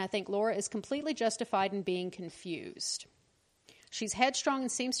great, and I think Laura is completely justified in being confused. She's headstrong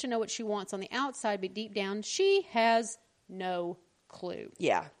and seems to know what she wants on the outside, but deep down, she has no clue.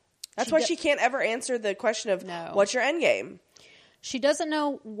 Yeah. That's why she can't ever answer the question of, what's your end game? She doesn't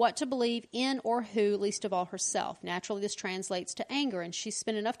know what to believe in or who, least of all herself. Naturally, this translates to anger, and she's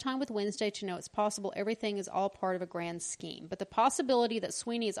spent enough time with Wednesday to know it's possible everything is all part of a grand scheme. But the possibility that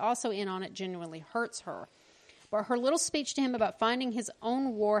Sweeney is also in on it genuinely hurts her. But her little speech to him about finding his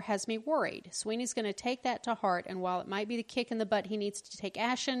own war has me worried. Sweeney's going to take that to heart, and while it might be the kick in the butt he needs to take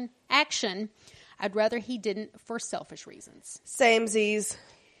action, I'd rather he didn't for selfish reasons. Samesies.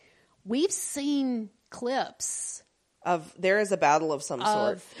 We've seen clips there is a battle of some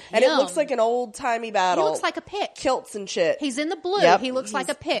sort. And it looks like an old-timey battle. He looks like a pick. Kilts and shit. He's in the blue. Yep. He looks like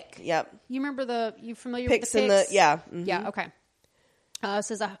a pick. Yep. You remember you familiar Picks with the picks? yeah. Mm-hmm. Yeah, okay.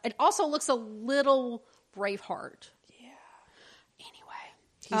 It also looks a little Braveheart. Yeah. Anyway.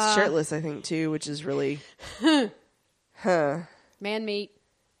 He's shirtless, I think, too, which is really... Man meat.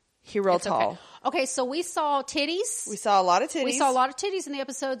 Hero tall. Okay, so we saw titties. We saw a lot of titties. We saw a lot of titties in the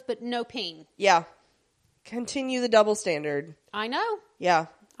episodes, but no peen. Yeah. Continue the double standard. I know. Yeah.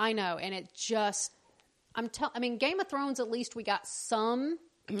 I know, and it just... Game of Thrones, at least we got some...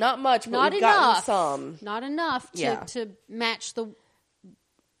 Not much, but not we've enough. gotten some. Not enough to match the...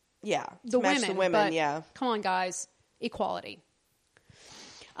 Yeah. The women. But yeah. Come on, guys. Equality.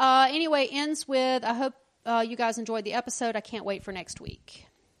 Anyway, ends with, I hope you guys enjoyed the episode. I can't wait for next week.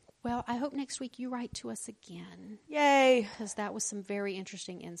 Well, I hope next week you write to us again. Yay. Because that was some very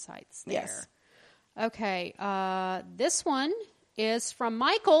interesting insights there. Yes. Okay. This one is from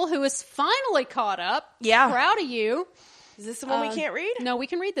Michael, who is finally caught up. Yeah. Proud of you. Is this the one we can't read? No, we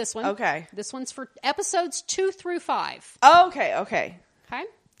can read this one. Okay. This one's for episodes 2 through 5. Oh, okay. Okay.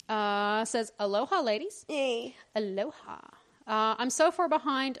 Says, aloha, ladies. Yay. Aloha. I'm so far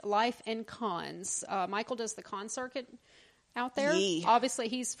behind life and cons. Michael does the con circuit out there. Yee. Obviously,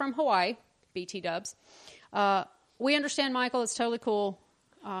 he's from Hawaii. BT dubs. We understand, Michael. It's totally cool.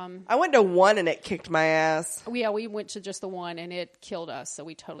 I went to one and it kicked my ass. Yeah, we went to just the one and it killed us, so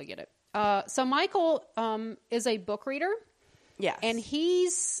we totally get it. So Michael is a book reader. Yes. And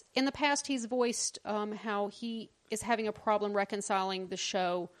in the past, he's voiced how he is having a problem reconciling the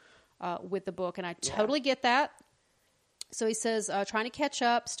show with the book, and I totally get that. So he says, trying to catch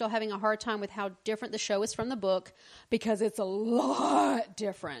up, still having a hard time with how different the show is from the book, because it's a lot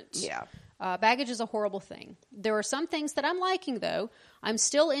different. Yeah. Baggage is a horrible thing. There are some things that I'm liking, though. I'm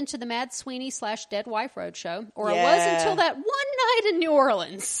still into the Mad Sweeney / Dead Wife Roadshow, or I was until that one night in New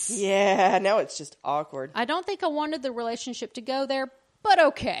Orleans. Yeah, now it's just awkward. I don't think I wanted the relationship to go there, but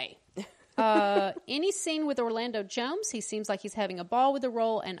okay. Any scene with Orlando Jones, he seems like he's having a ball with the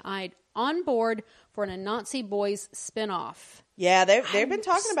role, and I'm on board for an Anansi Boys spinoff. Yeah, they've been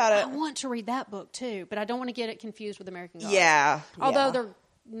talking about it. I want to read that book, too, but I don't want to get it confused with American Gods. Yeah. Although they're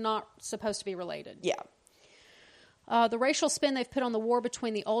not supposed to be related. Yeah. The racial spin they've put on the war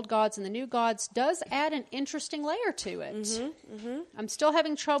between the old gods and the new gods does add an interesting layer to it. I'm still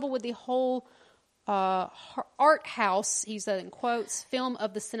having trouble with the whole art house, he said in quotes, film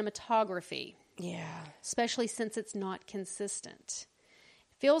of the cinematography. Yeah. Especially since it's not consistent.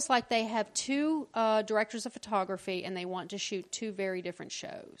 Feels like they have two directors of photography and they want to shoot two very different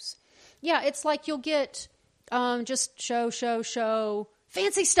shows. Yeah, it's like you'll get just show,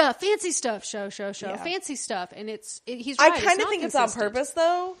 fancy stuff, show, Yeah. fancy stuff. And he's right. I kind of think it's on purpose,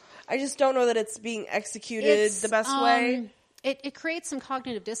 though. I just don't know that it's being executed the best way. It creates some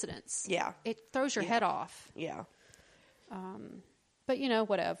cognitive dissonance. Yeah. It throws your head off. Yeah. But,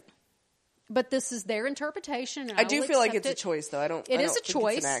 whatever. But this is their interpretation. And I do feel like it's a choice, though. I don't think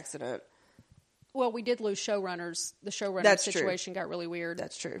choice. it's an accident. Well, we did lose showrunners. The showrunner That's situation got really weird.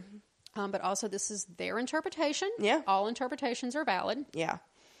 That's true. But also, this is their interpretation. Yeah. All interpretations are valid. Yeah.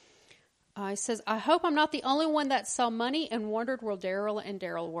 He says, I hope I'm not the only one that saw money and wondered where Daryl and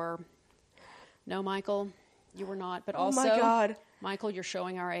Daryl were. No, Michael, you were not. But also, oh my God. Michael, you're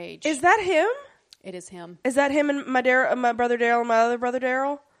showing our age. Is that him? It is him. Is that him and my brother Daryl and my other brother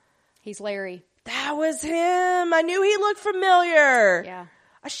Daryl? He's Larry. That was him. I knew he looked familiar. Yeah.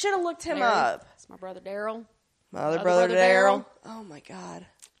 I should have looked him Larry. up. It's my brother Daryl. My other brother Daryl. Oh my God.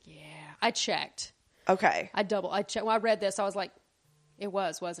 Yeah. I checked. Okay. I checked. When I read this, I was like, it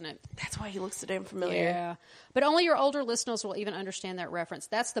wasn't it? That's why he looks so damn familiar. Yeah. But only your older listeners will even understand that reference.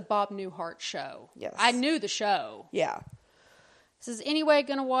 That's the Bob Newhart show. Yes. I knew the show. Yeah. This is anyway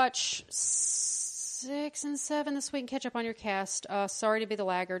going to watch 6 and 7 this week and catch up on your cast. Sorry to be the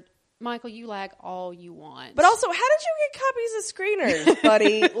laggard. Michael, you lag all you want. But also, how did you get copies of screeners,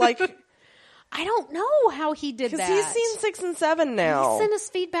 buddy? Like, I don't know how he did that. because he's seen 6 and 7 now. He sent us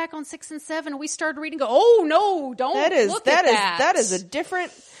feedback on 6 and 7, and we started reading. Go, oh no, don't look at that. That is a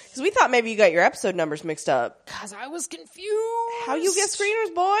different. Because we thought maybe you got your episode numbers mixed up. Because I was confused. How you get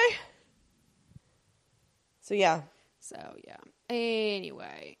screeners, boy? So yeah.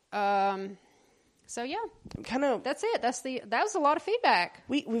 Anyway, so yeah, I'm kind of. that's it. That was a lot of feedback.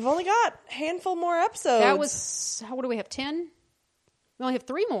 We've only got a handful more episodes. That was, what do we have? 10? We only have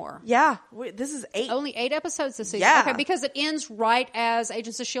 3 more. Yeah, this is 8. Only 8 episodes this season. Yeah. Okay, because it ends right as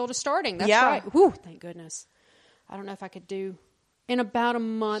Agents of S.H.I.E.L.D. is starting. That's Yeah. right. Whew, thank goodness. I don't know if I could do, in about a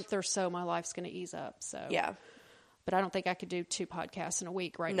month or so, my life's going to ease up. So Yeah. But I don't think I could do 2 podcasts in a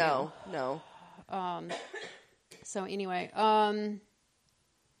week right now. No. So anyway,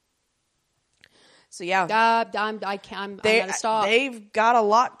 So yeah, I'm gonna stop. They've got a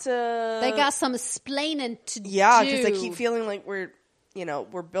lot to. They got some explaining to do. Yeah, because they keep feeling like we're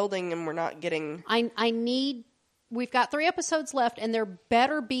building and we're not getting. We've got 3 episodes left, and there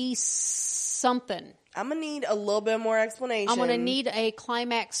better be something. I'm gonna need a little bit more explanation. I'm gonna need a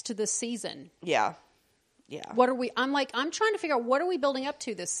climax to this season. Yeah. What are we? I'm trying to figure out, what are we building up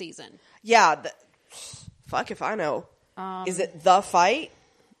to this season? Yeah. Fuck if I know. Is it the fight?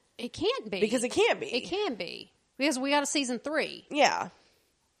 It can't be, Because it can't be. It can be because we got a season 3. Yeah.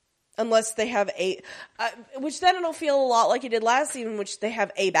 Unless they have which then it'll feel a lot like it did last season, which they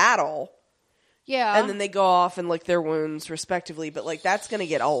have a battle. Yeah. And then they go off and lick their wounds respectively, but that's going to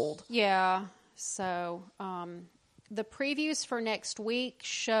get old. Yeah. So, the previews for next week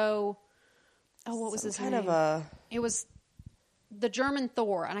show, what was his name? It was the German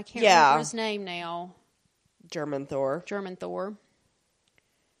Thor, and I can't remember his name now. German Thor. German Thor.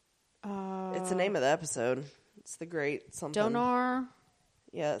 It's the name of the episode. It's the great something. Donar.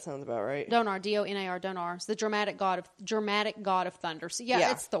 Yeah, that sounds about right. Donar, Donar, Donar. It's the dramatic god of thunder. So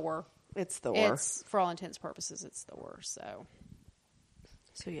yeah, it's Thor. It's Thor. It's, for all intents and purposes, it's Thor. So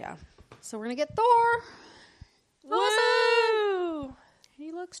yeah. So we're gonna get Thor. Woo!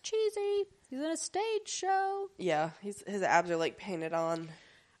 He looks cheesy. He's in a stage show. Yeah, his abs are like painted on.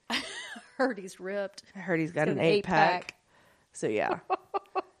 I heard he's ripped. I heard he's got an 8-pack. So yeah.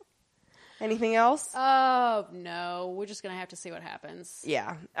 Anything else? Oh no, we're just gonna have to see what happens.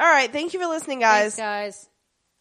 Yeah. All right. Thank you for listening, guys. Thanks, guys.